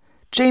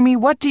 Jamie,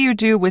 what do you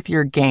do with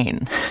your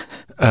gain?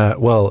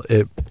 Well,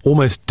 it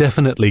almost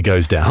definitely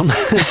goes down.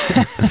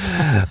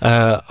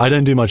 I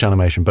don't do much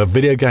animation, but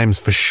video games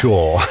for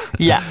sure.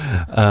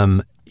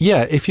 Yeah.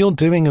 If you're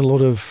doing a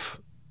lot of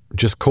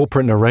just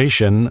corporate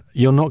narration,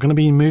 you're not going to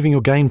be moving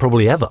your gain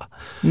probably ever.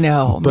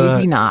 No, But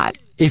maybe not.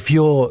 if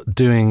you're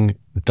doing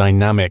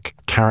dynamic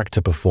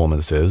character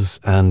performances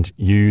and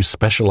you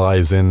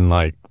specialize in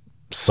like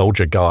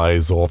soldier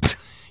guys or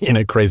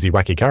crazy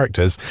wacky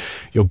characters,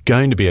 you're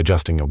going to be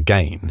adjusting your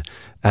gain,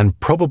 and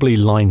probably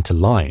line to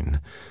line.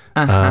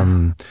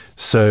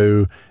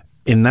 So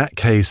in that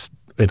case,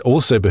 it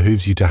also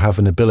behooves you to have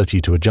an ability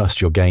to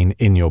adjust your gain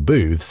in your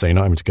booth, so you're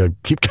not having to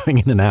keep going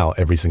in and out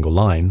every single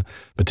line,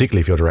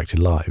 particularly if you're directed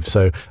live.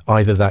 So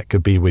either that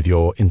could be with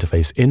your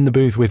interface in the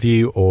booth with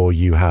you, or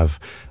you have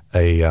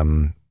a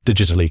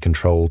digitally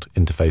controlled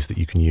interface that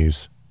you can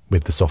use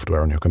with the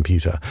software on your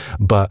computer.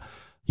 But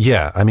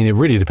yeah, I mean, it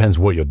really depends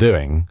what you're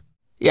doing.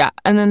 Yeah,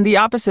 and then the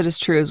opposite is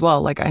true as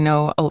well. Like, I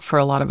know for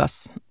a lot of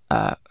us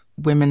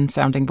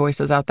women-sounding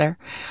voices out there,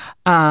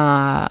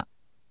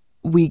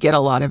 we get a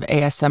lot of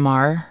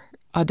ASMR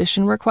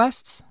audition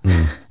requests.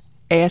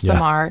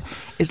 ASMR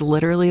is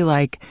literally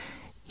like,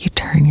 you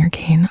turn your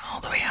gain all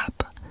the way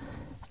up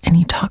and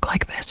you talk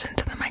like this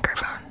into the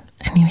microphone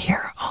and you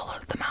hear all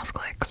of the mouth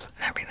clicks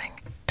and everything.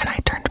 And I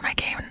turned my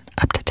gain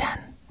up to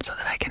 10 so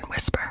that I can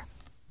whisper.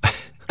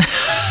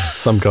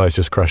 Some guy's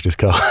just crashed his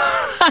car.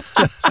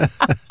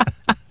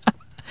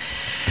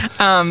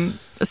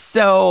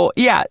 So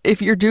yeah,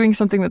 if you're doing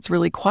something that's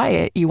really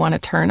quiet, you want to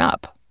turn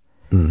up.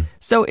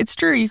 So it's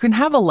true, you can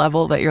have a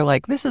level that you're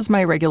like, this is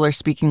my regular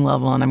speaking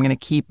level and I'm going to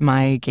keep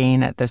my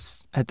gain at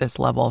this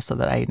level so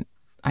that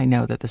I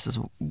know that this is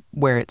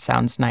where it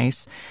sounds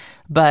nice.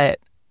 But,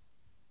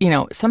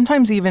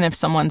 sometimes even if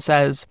someone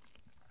says,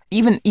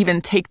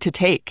 even take to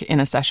take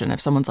in a session,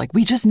 if someone's like,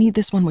 we just need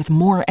this one with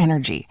more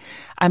energy,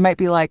 I might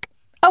be like,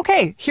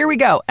 okay, here we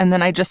go. And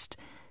then I just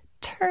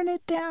turn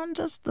it down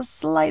just the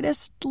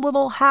slightest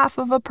little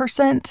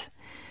 0.5%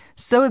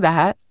 so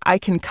that I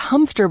can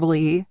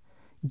comfortably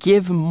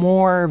give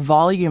more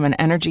volume and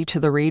energy to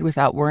the read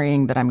without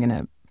worrying that I'm going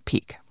to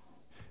peak.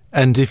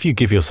 And if you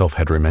give yourself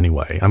headroom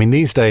anyway, I mean,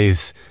 these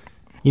days,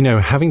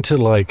 having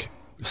to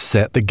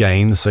set the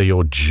gain so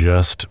you're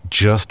just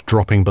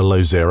dropping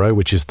below 0,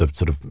 which is the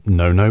sort of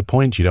no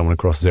point. You don't want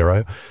to cross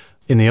 0.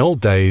 In the old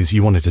days,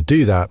 you wanted to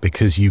do that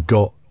because you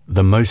got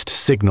the most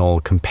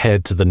signal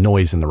compared to the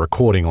noise in the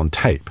recording on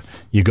tape.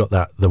 You got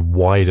that the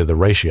wider the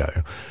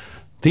ratio.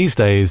 These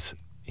days,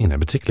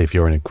 particularly if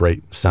you're in a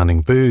great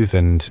sounding booth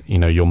and,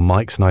 your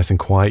mic's nice and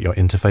quiet, your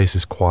interface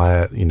is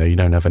quiet, you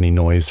don't have any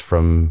noise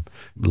from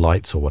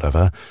lights or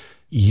whatever,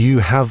 you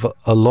have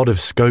a lot of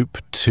scope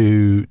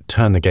to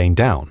turn the gain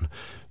down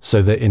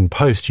so that in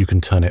post you can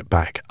turn it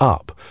back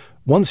up.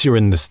 Once you're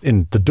in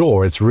the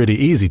door, it's really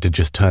easy to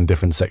just turn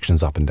different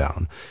sections up and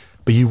down.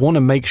 But you want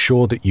to make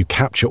sure that you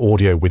capture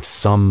audio with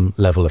some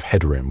level of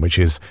headroom, which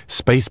is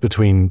space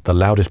between the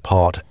loudest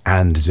part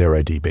and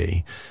 0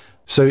 dB.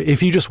 So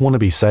if you just want to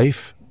be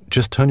safe,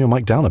 just turn your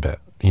mic down a bit,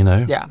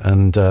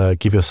 and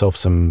give yourself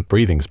some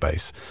breathing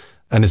space.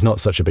 And it's not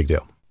such a big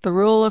deal. The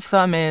rule of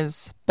thumb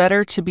is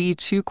better to be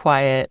too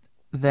quiet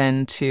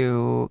than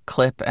to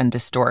clip and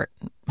distort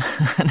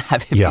and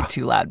have it be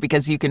too loud,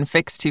 because you can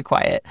fix too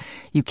quiet.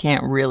 You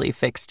can't really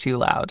fix too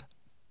loud.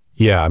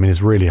 Yeah, I mean,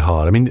 it's really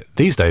hard. I mean,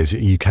 these days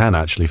you can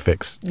actually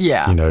fix,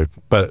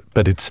 but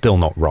it's still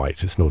not right.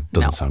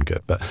 Doesn't sound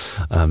good. But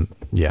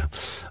yeah.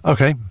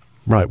 Okay,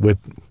 right.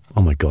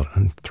 Oh my God,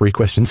 I'm 3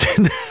 questions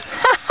in.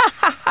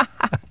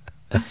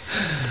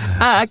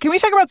 Can we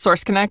talk about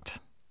Source Connect?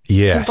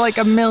 Yes. Because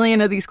 1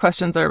 million of these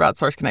questions are about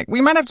Source Connect.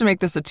 We might have to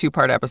make this a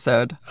 2-part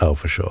episode. Oh,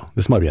 for sure.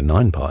 This might be a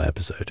 9-part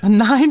episode. A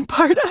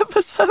 9-part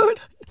episode?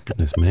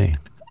 Goodness me.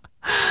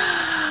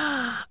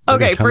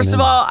 Okay, first of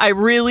all, I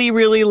really,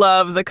 really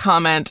love the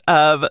comment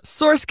of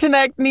Source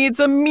Connect needs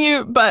a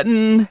mute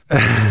button.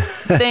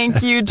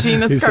 Thank you,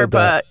 Gina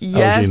Scarpa.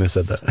 Yes. Oh, Gina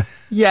said that.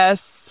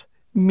 Yes.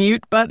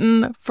 Mute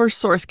button for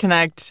Source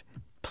Connect.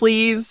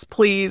 Please,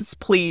 please,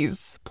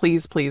 please,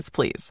 please, please,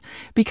 please.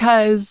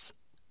 Because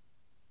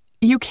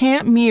you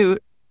can't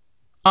mute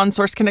on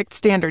Source Connect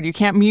Standard. You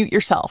can't mute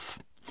yourself.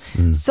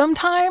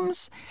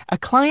 Sometimes a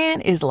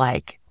client is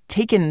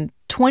taking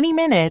 20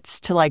 minutes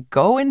to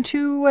go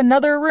into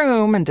another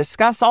room and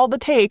discuss all the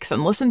takes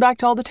and listen back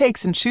to all the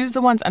takes and choose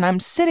the ones. And I'm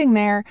sitting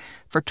there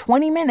for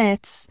 20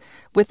 minutes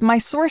with my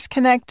Source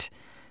Connect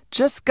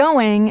just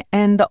going.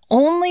 And the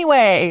only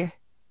way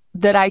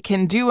that I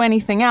can do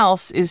anything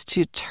else is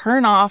to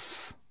turn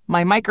off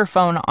my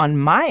microphone on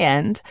my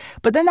end.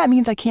 But then that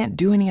means I can't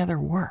do any other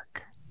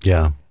work.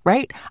 Yeah.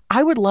 Right?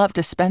 I would love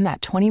to spend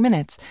that 20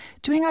 minutes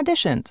doing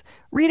auditions,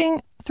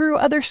 reading through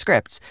other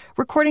scripts,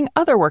 recording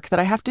other work that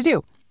I have to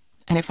do.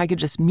 And if I could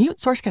just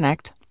mute Source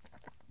Connect,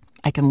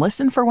 I can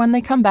listen for when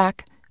they come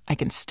back. I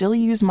can still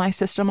use my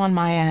system on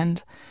my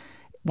end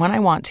when I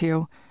want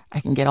to.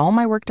 I can get all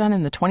my work done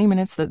in the 20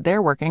 minutes that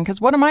they're working.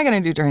 Because what am I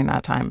going to do during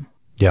that time?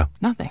 Yeah.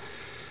 Nothing.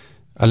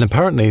 And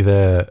apparently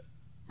they're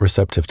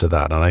receptive to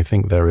that. And I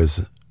think there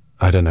is,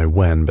 I don't know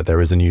when, but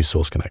there is a new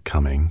Source Connect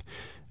coming.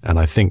 And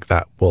I think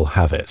that will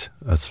have it,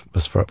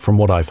 from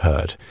what I've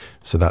heard.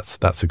 So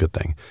that's a good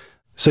thing.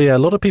 So yeah, a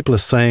lot of people are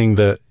saying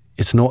that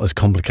it's not as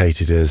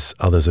complicated as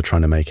others are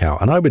trying to make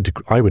out. And I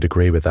would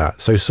agree with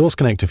that. So Source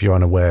Connect, if you're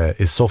unaware,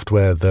 is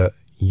software that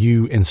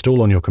you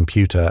install on your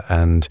computer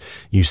and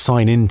you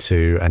sign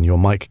into, and your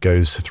mic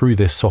goes through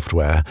this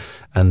software,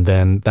 and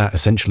then that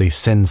essentially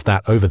sends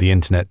that over the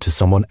internet to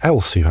someone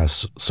else who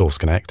has Source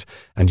Connect,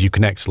 and you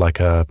connect like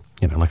a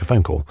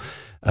phone call,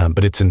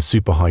 but it's in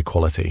super high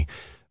quality.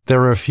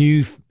 There are a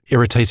few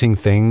irritating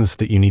things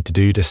that you need to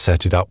do to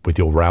set it up with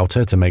your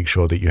router to make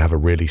sure that you have a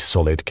really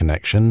solid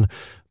connection.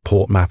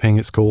 Port mapping,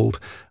 it's called.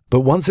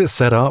 But once it's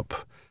set up,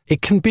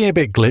 it can be a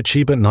bit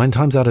glitchy, but 9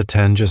 times out of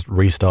 10, just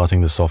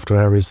restarting the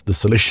software is the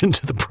solution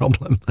to the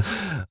problem.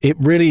 It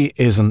really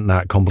isn't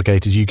that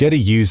complicated. You get a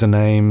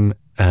username,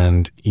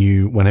 and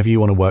whenever you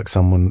want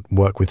to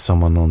work with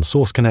someone on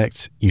Source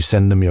Connect, you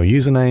send them your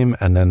username,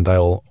 and then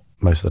they'll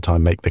most of the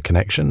time make the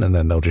connection, and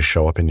then they'll just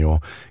show up in your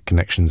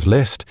connections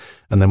list.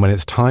 And then when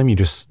it's time, you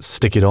just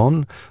stick it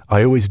on.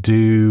 I always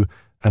do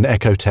an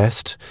echo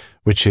test,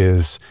 which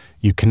is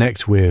you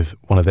connect with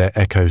one of their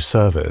Echo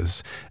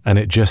servers, and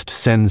it just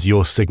sends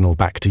your signal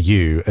back to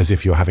you as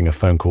if you're having a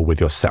phone call with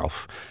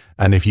yourself.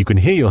 And if you can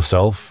hear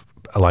yourself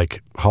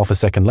like half a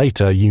second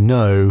later, you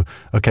know,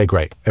 okay,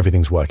 great,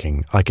 everything's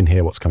working. I can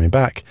hear what's coming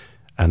back,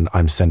 and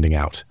I'm sending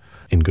out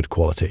in good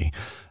quality.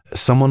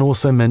 Someone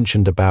also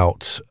mentioned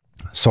about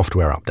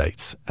software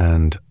updates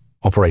and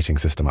operating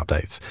system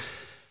updates.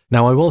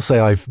 Now, I will say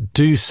I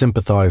do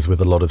sympathize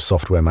with a lot of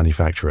software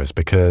manufacturers,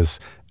 because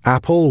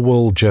Apple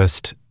will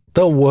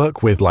they'll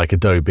work with like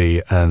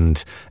Adobe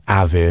and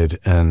Avid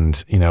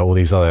and, all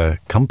these other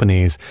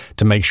companies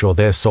to make sure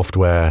their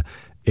software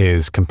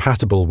is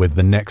compatible with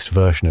the next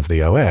version of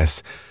the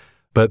OS.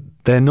 But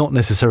they're not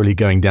necessarily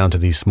going down to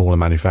these smaller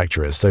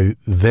manufacturers. So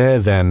they're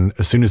then,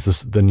 as soon as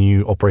the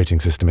new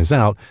operating system is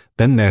out,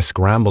 then they're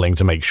scrambling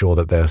to make sure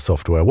that their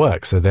software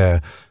works. So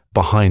they're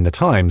behind the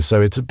times. So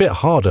it's a bit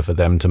harder for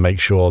them to make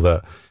sure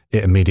that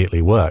it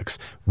immediately works,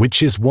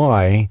 which is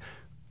why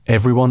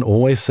everyone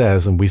always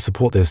says, and we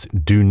support this,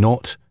 do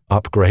not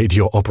upgrade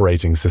your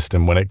operating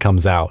system when it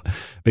comes out,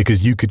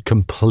 because you could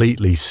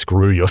completely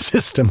screw your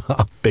system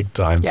up big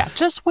time. Yeah,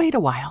 just wait a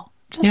while.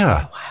 Wait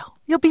a while.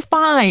 You'll be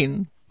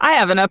fine. I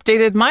haven't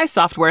updated my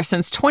software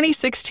since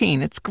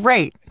 2016. It's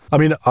great. I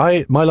mean,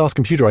 my last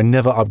computer, I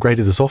never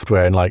upgraded the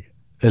software in like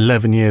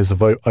 11 years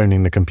of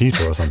owning the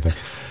computer or something.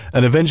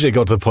 And eventually it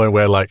got to the point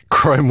where like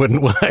Chrome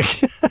wouldn't work.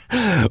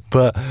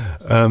 But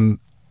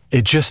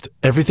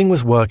everything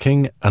was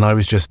working, and I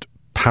was just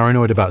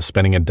paranoid about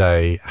spending a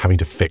day having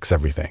to fix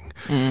everything.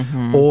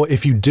 Mm-hmm. Or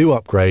if you do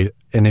upgrade,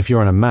 and if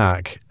you're on a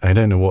Mac, I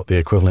don't know what the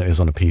equivalent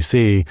is on a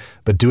PC,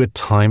 but do a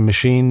time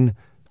machine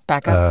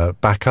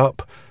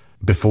backup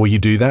before you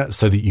do that,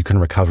 so that you can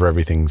recover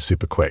everything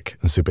super quick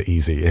and super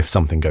easy if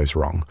something goes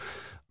wrong.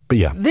 But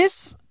yeah.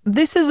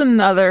 This is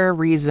another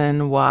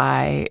reason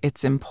why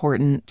it's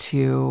important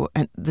to,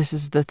 and this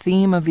is the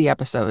theme of the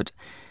episode,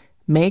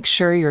 make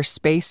sure your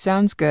space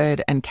sounds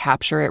good and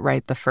capture it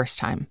right the first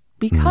time.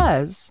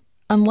 Because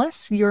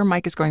unless your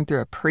mic is going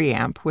through a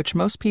preamp, which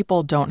most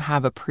people don't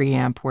have a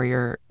preamp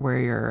where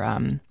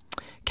you're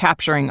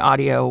capturing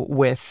audio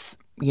with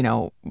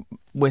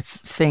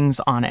things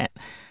on it.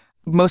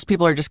 Most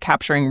people are just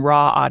capturing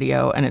raw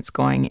audio and it's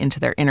going into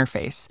their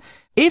interface.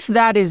 If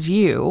that is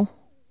you,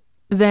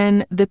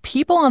 then the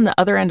people on the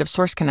other end of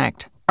Source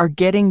Connect are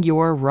getting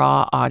your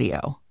raw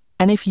audio.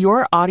 And if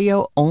your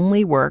audio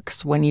only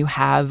works when you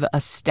have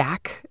a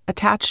stack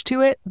attached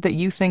to it that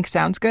you think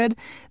sounds good,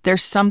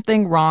 there's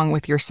something wrong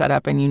with your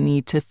setup, and you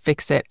need to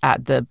fix it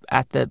at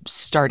the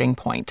starting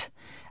point,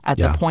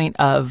 the point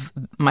of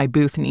my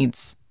booth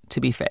needs to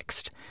be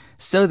fixed,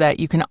 so that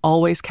you can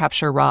always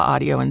capture raw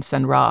audio and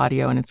send raw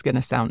audio, and it's going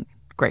to sound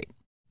great.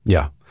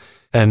 Yeah.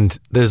 And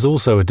there's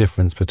also a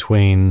difference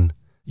between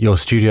your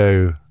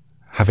studio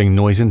having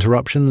noise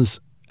interruptions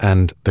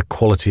and the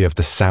quality of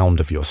the sound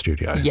of your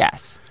studio.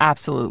 Yes,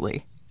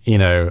 absolutely.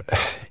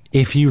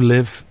 If you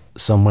live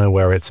somewhere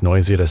where it's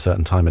noisy at a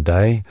certain time of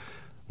day,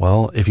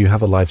 well, if you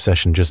have a live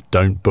session, just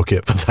don't book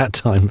it for that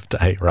time of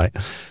day, right?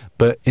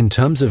 But in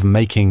terms of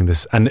making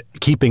this and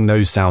keeping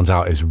those sounds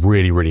out is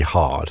really, really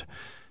hard.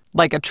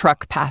 Like a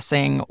truck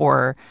passing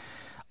or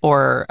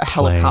a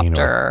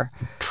helicopter or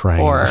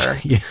trains.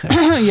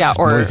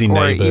 Or noisy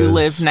neighbors. Or you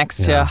live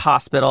next to a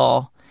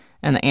hospital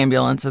and the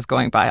ambulance is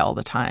going by all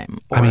the time.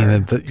 Or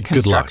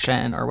good luck.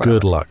 Or whatever.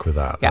 Good luck with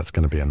that. Yeah. That's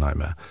going to be a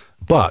nightmare.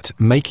 But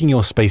making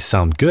your space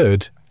sound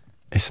good,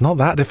 it's not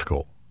that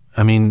difficult.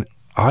 I mean,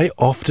 I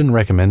often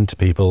recommend to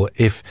people,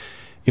 if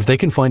they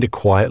can find a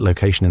quiet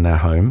location in their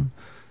home,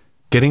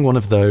 getting one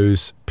of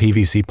those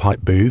PVC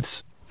pipe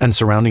booths and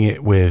surrounding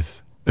it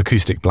with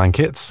acoustic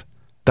blankets,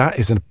 that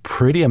is a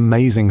pretty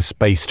amazing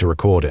space to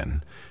record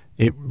in.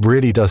 It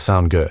really does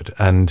sound good.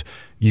 And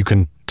you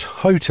can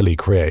totally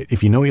create,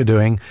 if you know what you're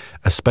doing,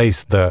 a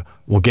space that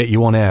will get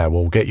you on air,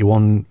 will get you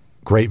on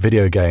great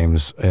video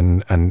games,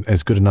 and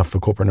is good enough for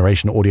corporate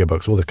narration,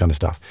 audiobooks, all this kind of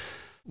stuff.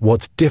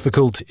 What's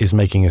difficult is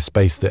making a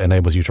space that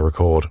enables you to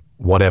record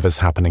whatever's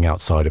happening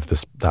outside of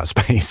that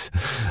space.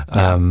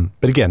 Yeah.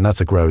 But again,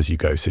 that's a grow as you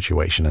go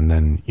situation. And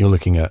then you're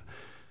looking at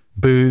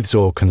booths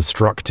or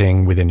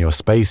constructing within your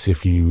space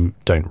if you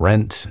don't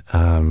rent,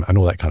 and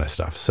all that kind of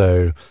stuff.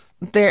 So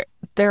there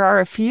are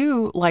a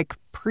few like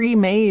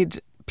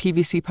pre-made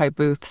PVC pipe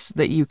booths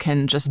that you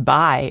can just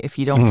buy if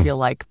you don't feel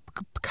like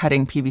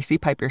cutting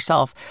PVC pipe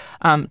yourself.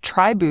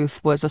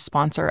 Tri-Booth was a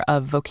sponsor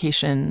of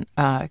Vocation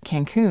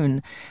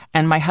Cancun,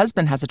 and my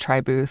husband has a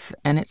Tri-Booth,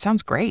 and it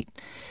sounds great.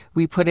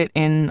 We put it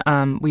in,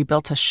 we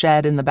built a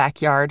shed in the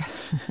backyard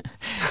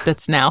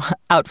that's now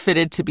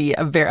outfitted to be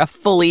a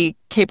fully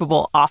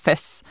capable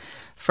office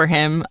for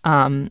him,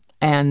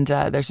 and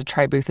there's a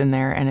Tri-Booth in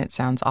there, and it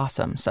sounds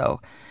awesome. So,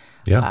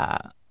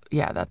 yeah,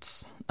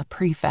 that's a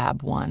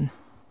prefab one.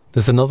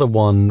 There's another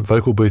one,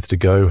 Vocal Booth To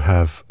Go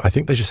I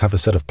think they just have a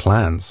set of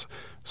plans.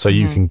 So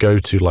you can go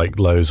to like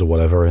Lowe's or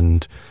whatever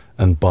and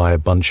buy a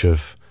bunch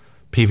of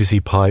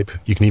PVC pipe.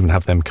 You can even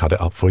have them cut it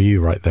up for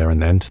you right there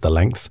and then to the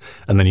lengths.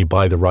 And then you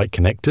buy the right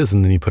connectors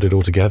and then you put it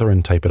all together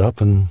and tape it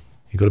up and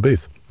you got a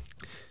booth.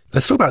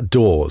 Let's talk about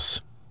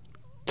doors.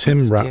 Tim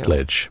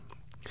Ratledge.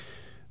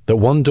 That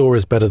one door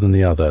is better than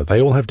the other.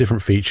 They all have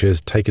different features.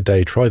 Take a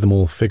day, try them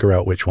all, figure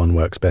out which one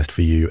works best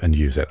for you and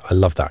use it. I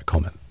love that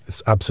comment.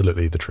 It's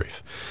absolutely the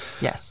truth.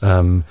 Yes.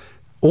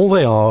 All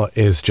they are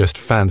is just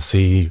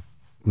fancy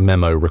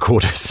memo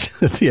recorders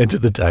at the end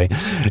of the day.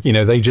 You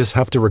know, they just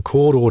have to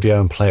record audio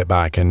and play it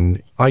back.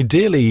 And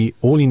ideally,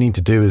 all you need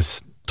to do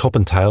is top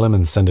and tail them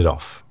and send it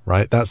off,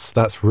 right?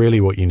 That's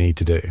really what you need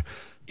to do.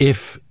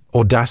 If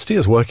Audacity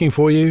is working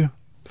for you,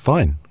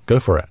 fine, go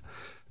for it.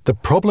 The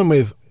problem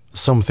with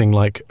something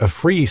like a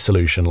free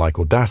solution like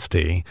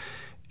Audacity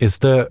is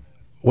that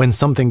when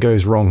something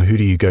goes wrong, who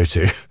do you go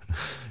to?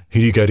 Who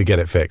do you go to get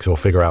it fixed or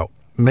figure out?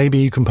 Maybe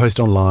you can post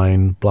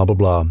online, blah, blah,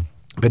 blah.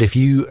 But if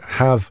you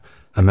have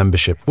a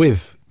membership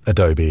with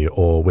Adobe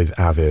or with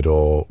Avid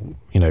or,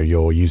 you know,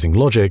 you're using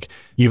Logic,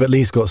 you've at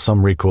least got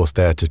some recourse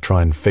there to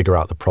try and figure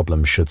out the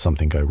problem should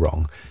something go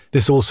wrong.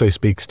 This also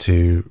speaks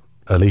to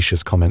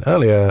Alicia's comment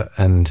earlier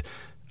and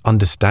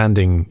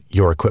understanding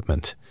your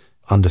equipment,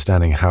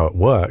 understanding how it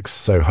works.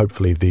 So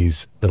hopefully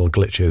these little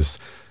glitches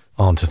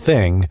aren't a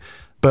thing.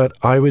 But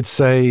I would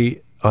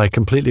say I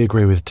completely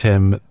agree with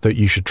Tim that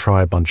you should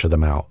try a bunch of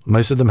them out.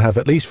 Most of them have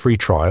at least free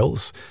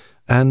trials,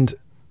 and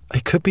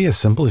it could be as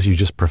simple as you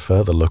just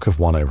prefer the look of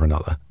one over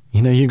another.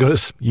 You know,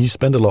 you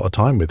spend a lot of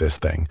time with this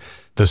thing.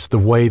 There's the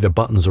way the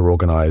buttons are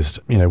organized,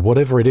 you know,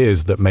 whatever it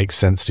is that makes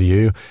sense to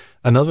you.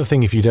 Another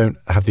thing, if you don't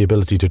have the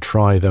ability to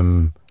try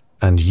them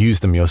and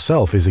use them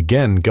yourself, is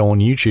again, go on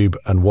YouTube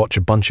and watch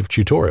a bunch of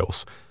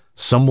tutorials.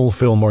 Some will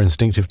feel more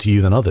instinctive to you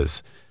than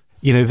others.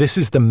 You know, this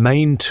is the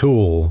main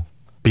tool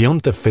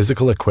beyond the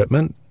physical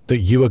equipment that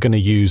you are going to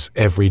use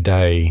every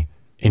day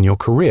in your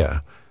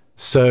career.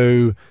 So,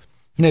 you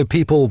know,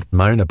 people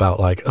moan about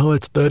like, oh,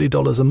 it's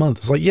 $30 a month.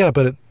 It's like, yeah,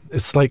 but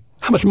it's like,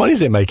 how much money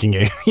is it making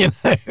you? You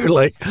know,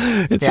 like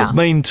it's your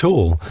main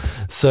tool.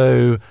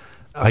 So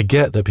I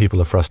get that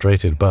people are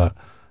frustrated, but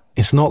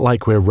it's not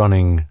like we're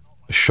running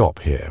a shop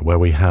here where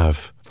we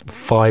have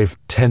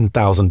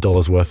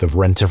 $10,000 worth of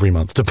rent every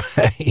month to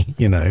pay.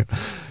 You know,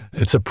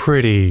 it's a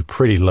pretty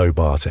low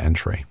bar to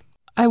entry.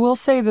 I will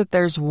say that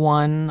there's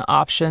one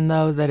option,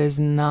 though, that is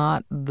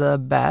not the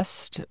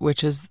best,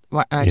 which is,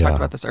 and I talked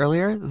about this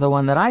earlier, the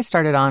one that I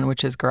started on,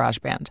 which is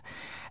GarageBand.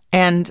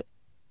 And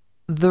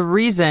the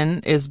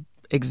reason is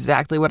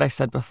exactly what I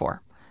said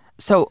before.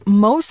 So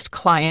most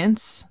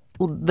clients,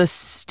 the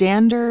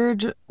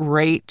standard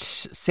rate,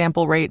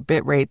 sample rate,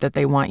 bit rate that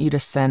they want you to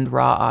send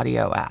raw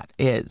audio at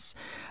is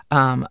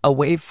a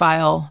WAV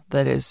file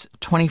that is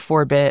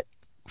 24-bit,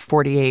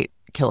 48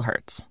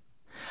 kilohertz,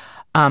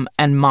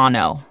 and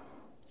mono.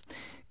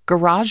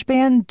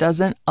 GarageBand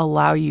doesn't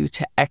allow you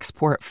to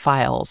export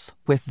files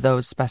with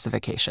those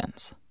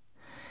specifications.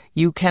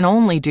 You can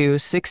only do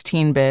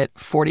 16-bit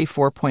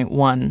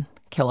 44.1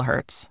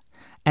 kilohertz,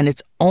 and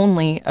it's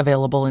only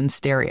available in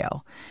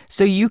stereo.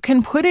 So you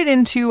can put it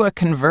into a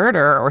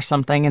converter or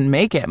something and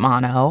make it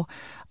mono.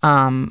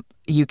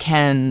 You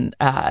can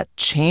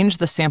change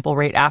the sample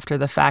rate after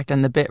the fact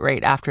and the bit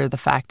rate after the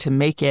fact to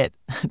make it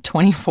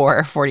 24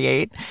 or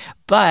 48,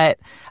 but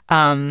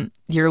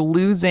you're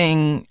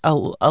losing a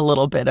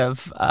little bit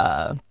of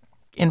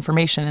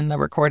information in the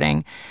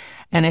recording.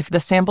 And if the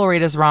sample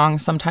rate is wrong,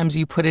 sometimes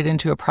you put it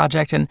into a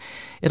project and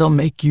it'll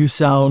make you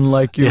sound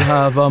like you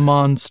have a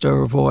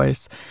monster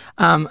voice.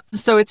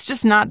 So it's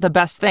just not the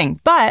best thing.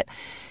 But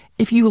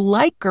if you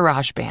like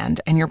GarageBand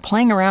and you're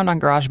playing around on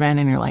GarageBand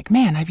and you're like,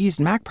 man, I've used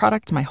Mac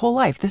products my whole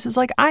life. This is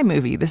like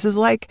iMovie. This is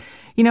like,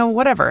 you know,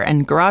 whatever.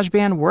 And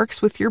GarageBand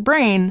works with your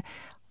brain.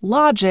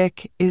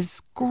 Logic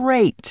is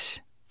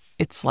great.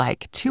 It's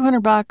like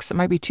 $200. It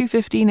might be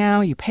 $250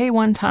 now. You pay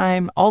one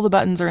time. All the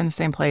buttons are in the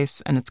same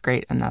place, and it's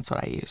great. And that's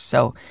what I use.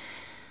 So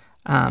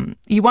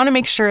you want to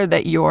make sure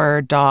that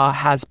your DAW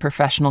has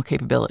professional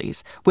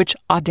capabilities, which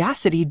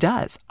Audacity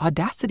does.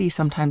 Audacity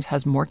sometimes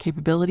has more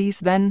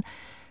capabilities than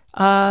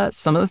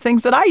some of the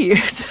things that I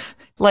use.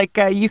 Like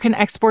you can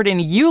export in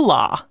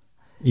ULAW,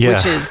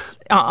 which is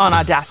on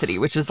Audacity,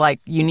 which is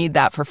like you need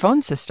that for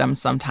phone systems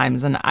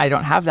sometimes. And I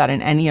don't have that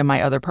in any of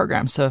my other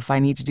programs. So if I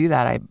need to do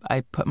that,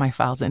 I put my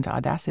files into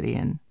Audacity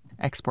and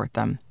export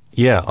them.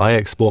 Yeah, I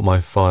export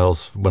my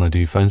files when I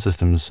do phone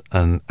systems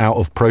and out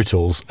of Pro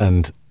Tools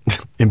and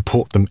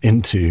import them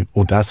into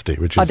Audacity,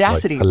 which is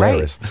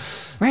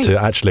hilarious right. to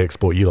actually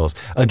export ULAWs.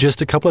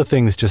 Just a couple of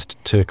things just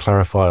to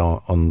clarify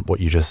on what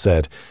you just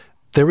said.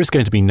 There is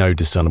going to be no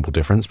discernible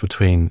difference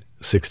between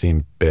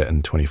 16-bit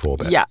and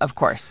 24-bit. Yeah, of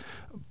course.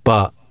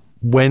 But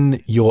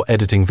when you're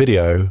editing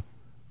video,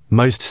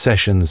 most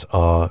sessions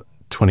are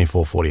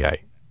 2448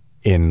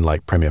 in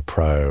like Premiere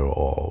Pro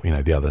or,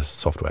 the other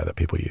software that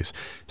people use.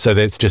 So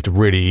it's just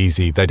really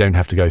easy. They don't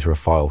have to go through a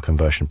file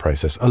conversion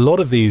process. A lot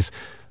of this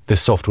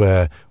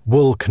software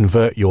will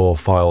convert your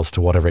files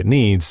to whatever it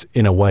needs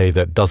in a way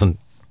that doesn't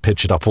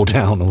pitch it up or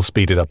down or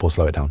speed it up or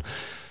slow it down.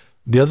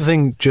 The other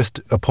thing, just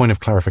a point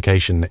of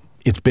clarification,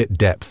 it's bit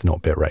depth,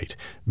 not bit rate.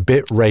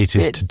 Bit rate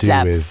is to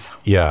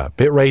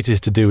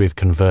do with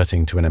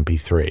converting to an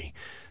MP3.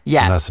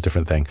 Yes. And that's a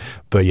different thing.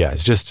 But yeah,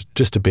 it's just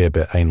to be a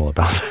bit anal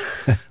about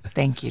it.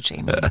 Thank you,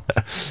 Jamie.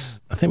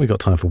 I think we've got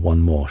time for one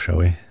more, shall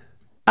we?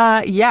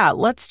 Yeah,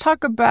 let's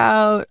talk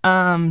about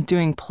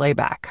doing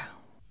playback.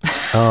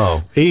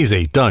 Oh,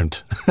 easy.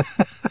 Don't.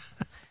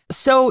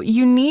 So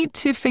you need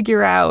to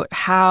figure out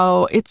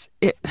how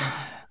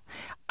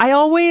I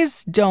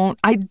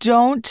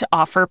don't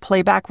offer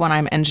playback when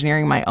I'm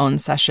engineering my own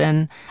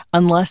session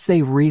unless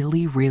they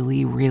really,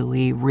 really,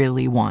 really,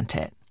 really want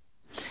it.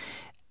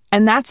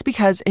 And that's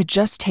because it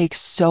just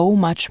takes so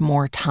much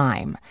more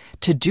time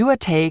to do a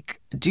take,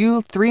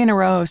 do 3 in a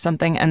row of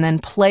something, and then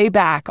play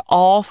back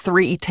all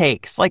 3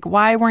 takes. Like,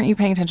 why weren't you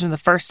paying attention the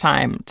first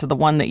time to the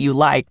one that you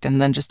liked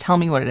and then just tell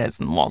me what it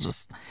is and we'll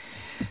just...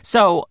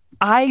 So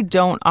I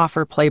don't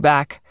offer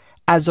playback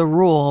as a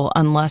rule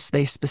unless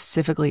they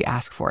specifically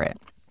ask for it.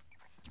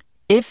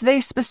 If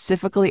they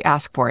specifically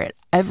ask for it,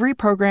 every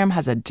program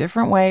has a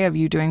different way of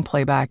you doing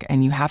playback,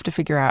 and you have to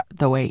figure out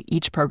the way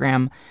each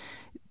program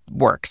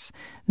works.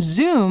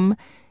 Zoom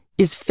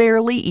is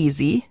fairly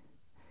easy.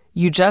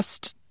 You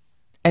just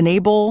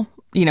enable,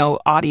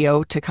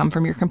 audio to come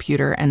from your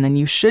computer, and then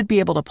you should be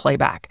able to play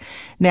back.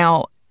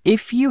 Now,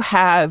 if you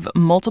have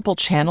multiple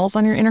channels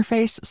on your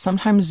interface,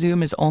 sometimes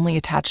Zoom is only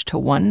attached to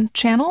one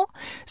channel.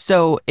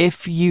 So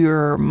if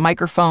your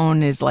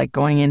microphone is like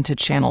going into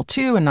channel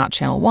 2 and not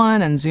channel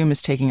 1, and Zoom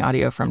is taking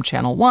audio from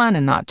channel 1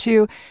 and not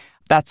 2,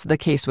 that's the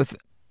case with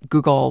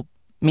Google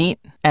Meet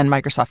and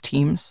Microsoft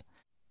Teams.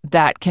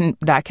 That can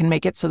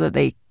make it so that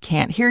they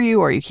can't hear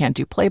you or you can't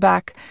do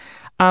playback.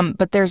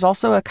 But there's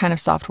also a kind of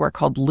software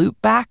called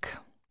Loopback.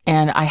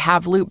 And I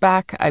have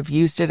Loopback. I've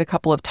used it a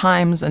couple of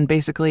times. And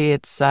basically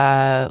it's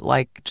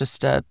like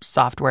just a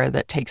software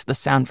that takes the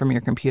sound from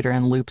your computer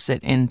and loops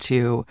it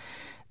into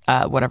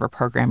whatever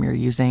program you're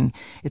using.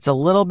 It's a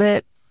little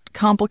bit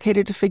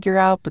complicated to figure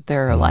out, but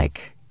there are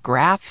like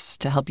graphs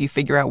to help you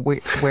figure out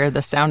where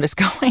the sound is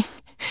going.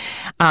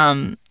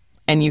 And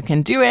you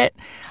can do it.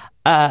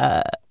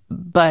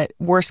 But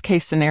worst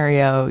case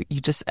scenario, you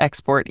just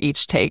export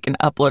each take and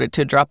upload it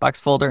to a Dropbox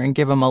folder and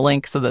give them a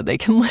link so that they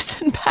can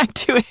listen back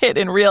to it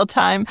in real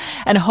time.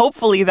 And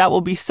hopefully that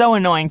will be so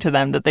annoying to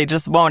them that they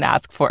just won't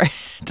ask for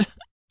it.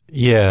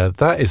 Yeah,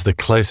 that is the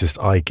closest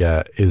I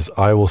get, is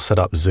I will set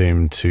up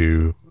Zoom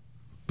to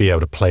be able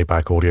to play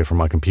back audio from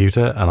my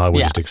computer, and I will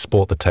just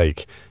export the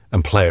take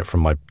and play it from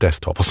my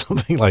desktop or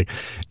something. Like,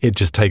 it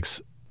just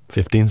takes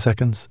 15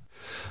 seconds.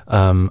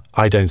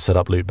 I don't set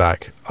up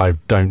loopback. I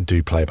don't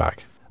do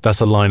playback. That's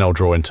a line I'll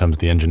draw in terms of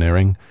the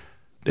engineering.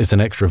 It's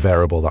an extra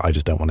variable that I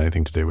just don't want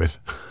anything to do with.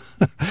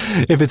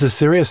 If it's a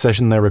serious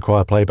session they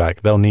require playback,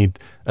 they'll need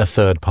a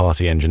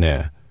third-party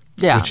engineer,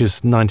 which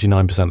is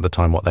 99% of the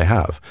time what they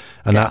have.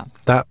 And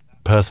that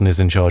person is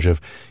in charge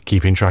of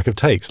keeping track of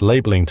takes,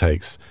 labeling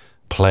takes,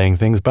 playing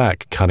things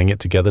back, cutting it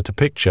together to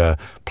picture,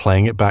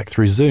 playing it back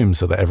through Zoom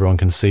so that everyone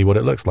can see what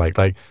it looks like.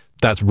 Like,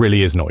 that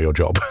really is not your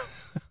job.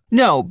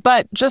 No,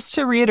 but just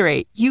to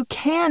reiterate, you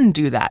can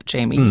do that,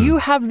 Jamie. You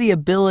have the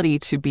ability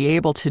to be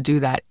able to do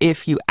that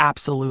if you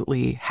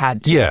absolutely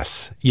had to.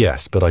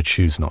 Yes, but I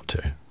choose not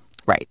to.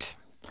 Right.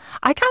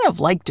 I kind of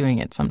like doing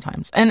it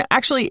sometimes. And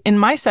actually, in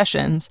my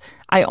sessions,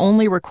 I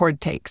only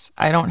record takes.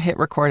 I don't hit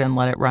record and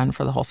let it run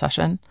for the whole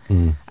session.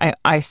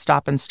 I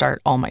stop and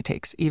start all my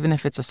takes. Even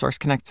if it's a Source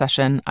Connect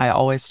session, I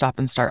always stop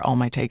and start all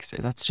my takes.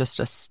 That's just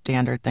a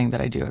standard thing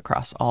that I do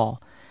across all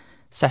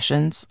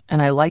sessions,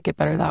 and I like it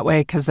better that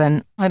way because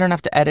then I don't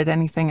have to edit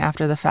anything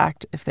after the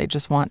fact if they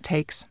just want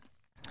takes.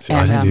 See,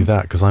 I don't do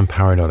that because I'm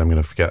paranoid I'm going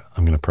to forget.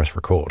 I'm going to press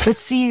record. But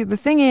see, the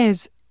thing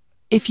is,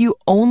 if you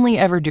only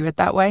ever do it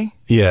that way,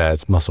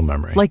 it's muscle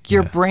memory. Like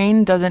your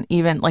brain doesn't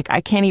even, like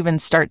I can't even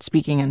start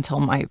speaking until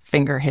my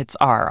finger hits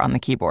R on the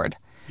keyboard.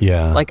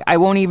 Yeah. Like I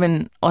won't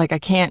even, like I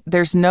can't,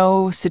 there's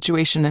no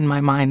situation in my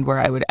mind where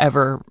I would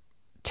ever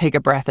take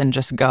a breath and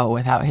just go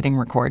without hitting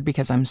record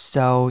because I'm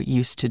so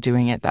used to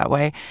doing it that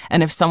way.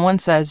 And if someone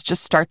says,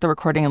 just start the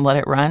recording and let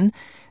it run,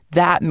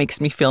 that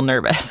makes me feel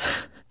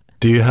nervous.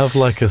 Do you have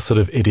like a sort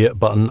of idiot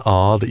button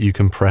R that you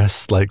can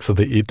press, like so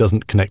that it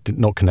doesn't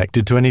not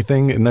connected to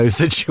anything in those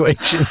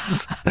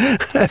situations?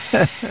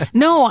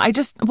 No, I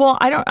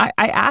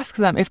ask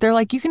them if they're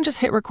like, you can just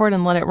hit record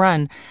and let it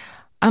run.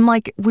 I'm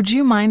like, would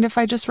you mind if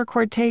I just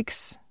record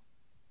takes?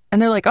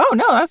 And they're like, oh,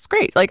 no, that's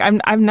great. Like,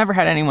 I've never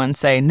had anyone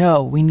say,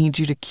 no, we need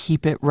you to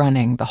keep it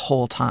running the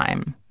whole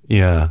time.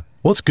 Yeah.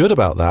 What's good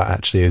about that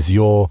actually is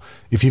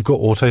if you've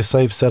got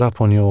autosave set up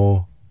on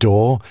your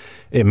DAW,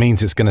 it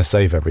means it's going to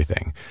save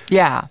everything.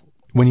 Yeah.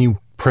 When you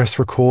press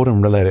record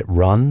and let it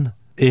run,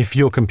 if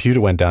your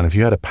computer went down, if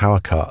you had a power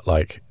cut,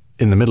 like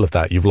in the middle of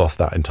that, you've lost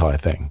that entire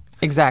thing.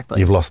 Exactly.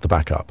 You've lost the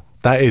backup.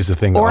 That is the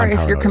thing that I'm paranoid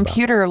about. Or if your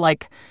computer about.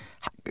 like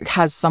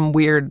has some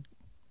weird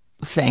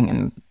thing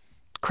and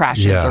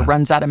crashes or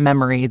runs out of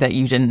memory that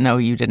you didn't know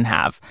you didn't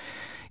have,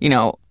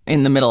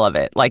 in the middle of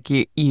it, like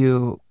it's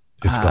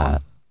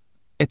gone.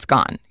 It's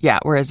gone. Yeah.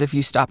 Whereas if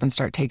you stop and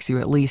start takes, you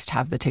at least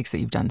have the takes that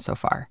you've done so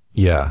far.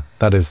 Yeah.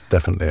 That is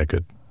definitely a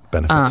good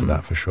benefit to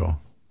that for sure.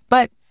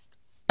 But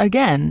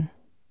again,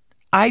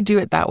 I do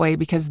it that way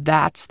because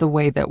that's the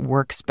way that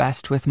works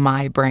best with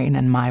my brain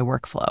and my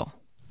workflow.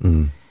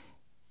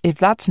 If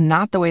that's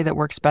not the way that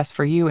works best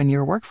for you and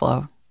your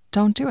workflow,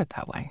 don't do it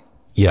that way.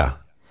 Yeah.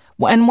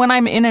 And when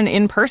I'm in an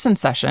in-person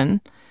session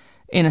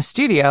in a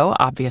studio,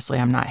 obviously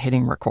I'm not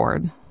hitting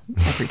record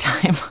every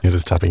time. You're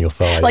just tapping your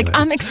thigh. Like,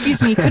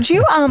 excuse me, could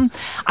you,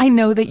 I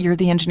know that you're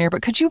the engineer,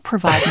 but could you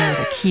provide me with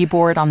a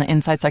keyboard on the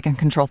inside so I can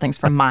control things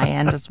from my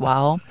end as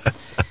well?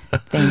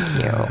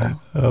 Thank you.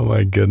 Oh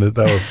my goodness,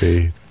 that would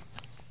be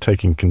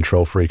taking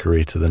control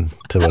freakery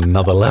to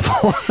another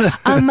level.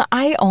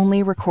 I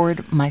only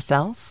record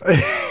myself,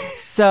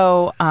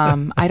 so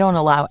I don't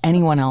allow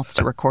anyone else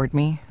to record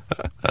me.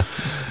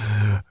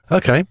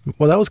 Okay,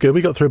 well that was good.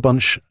 We got through a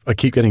bunch. I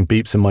keep getting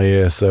beeps in my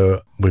ear,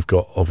 so we've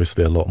got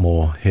obviously a lot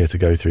more here to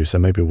go through, so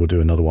maybe we'll do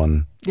another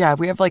one. Yeah,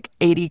 we have like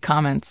 80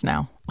 comments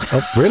now.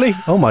 Oh, really?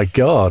 Oh my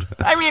God.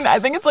 I mean, I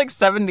think it's like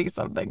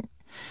 70-something.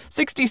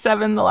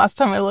 67 the last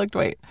time I looked.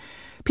 Wait.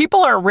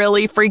 People are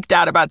really freaked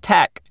out about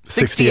tech.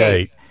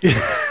 68.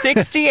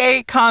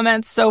 68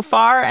 comments so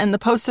far, and the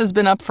post has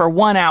been up for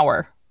 1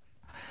 hour.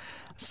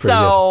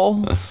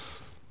 So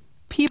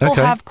people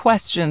have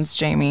questions,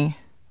 Jamie.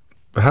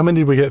 How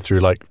many did we get through?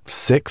 Like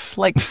 6?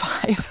 Like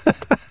 5.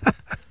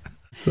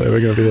 So we're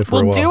going to be there for a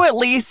while. We'll do at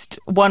least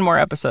one more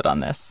episode on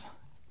this.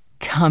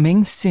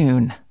 Coming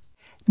soon.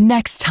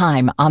 Next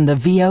time on the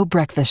VO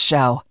Breakfast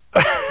Show,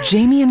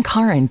 Jamie and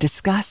Karin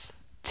discuss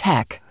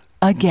tech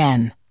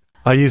again.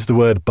 I use the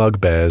word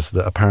bugbears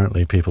that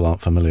apparently people aren't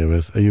familiar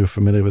with. Are you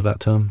familiar with that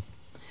term?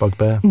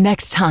 Bugbear?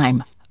 Next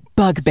time,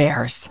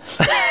 bugbears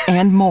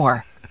and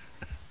more.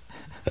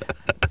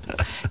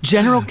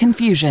 General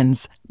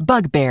confusions,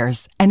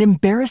 bugbears, and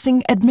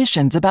embarrassing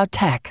admissions about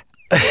tech.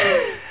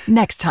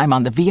 Next time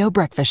on the VO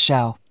Breakfast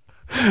Show.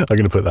 I'm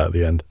going to put that at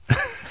the end.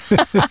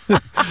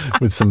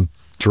 With some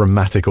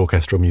dramatic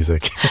orchestral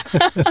music.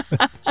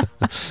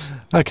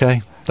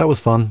 Okay, that was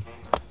fun.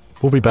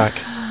 We'll be back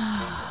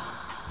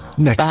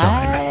next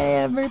time. Bye,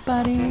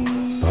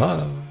 everybody.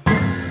 Bye.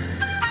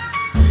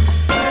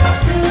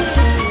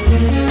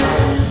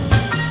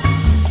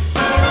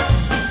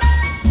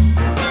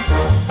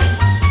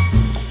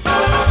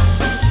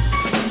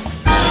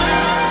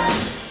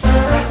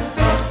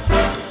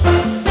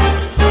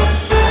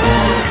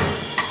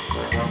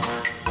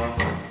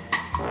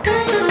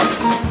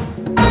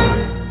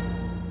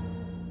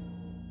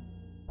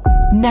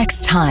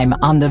 Next time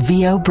on the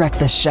VO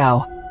Breakfast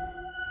Show.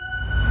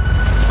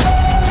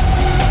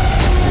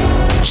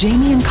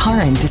 Jamie and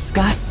Karin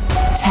discuss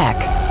tech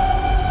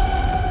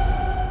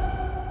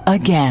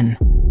again.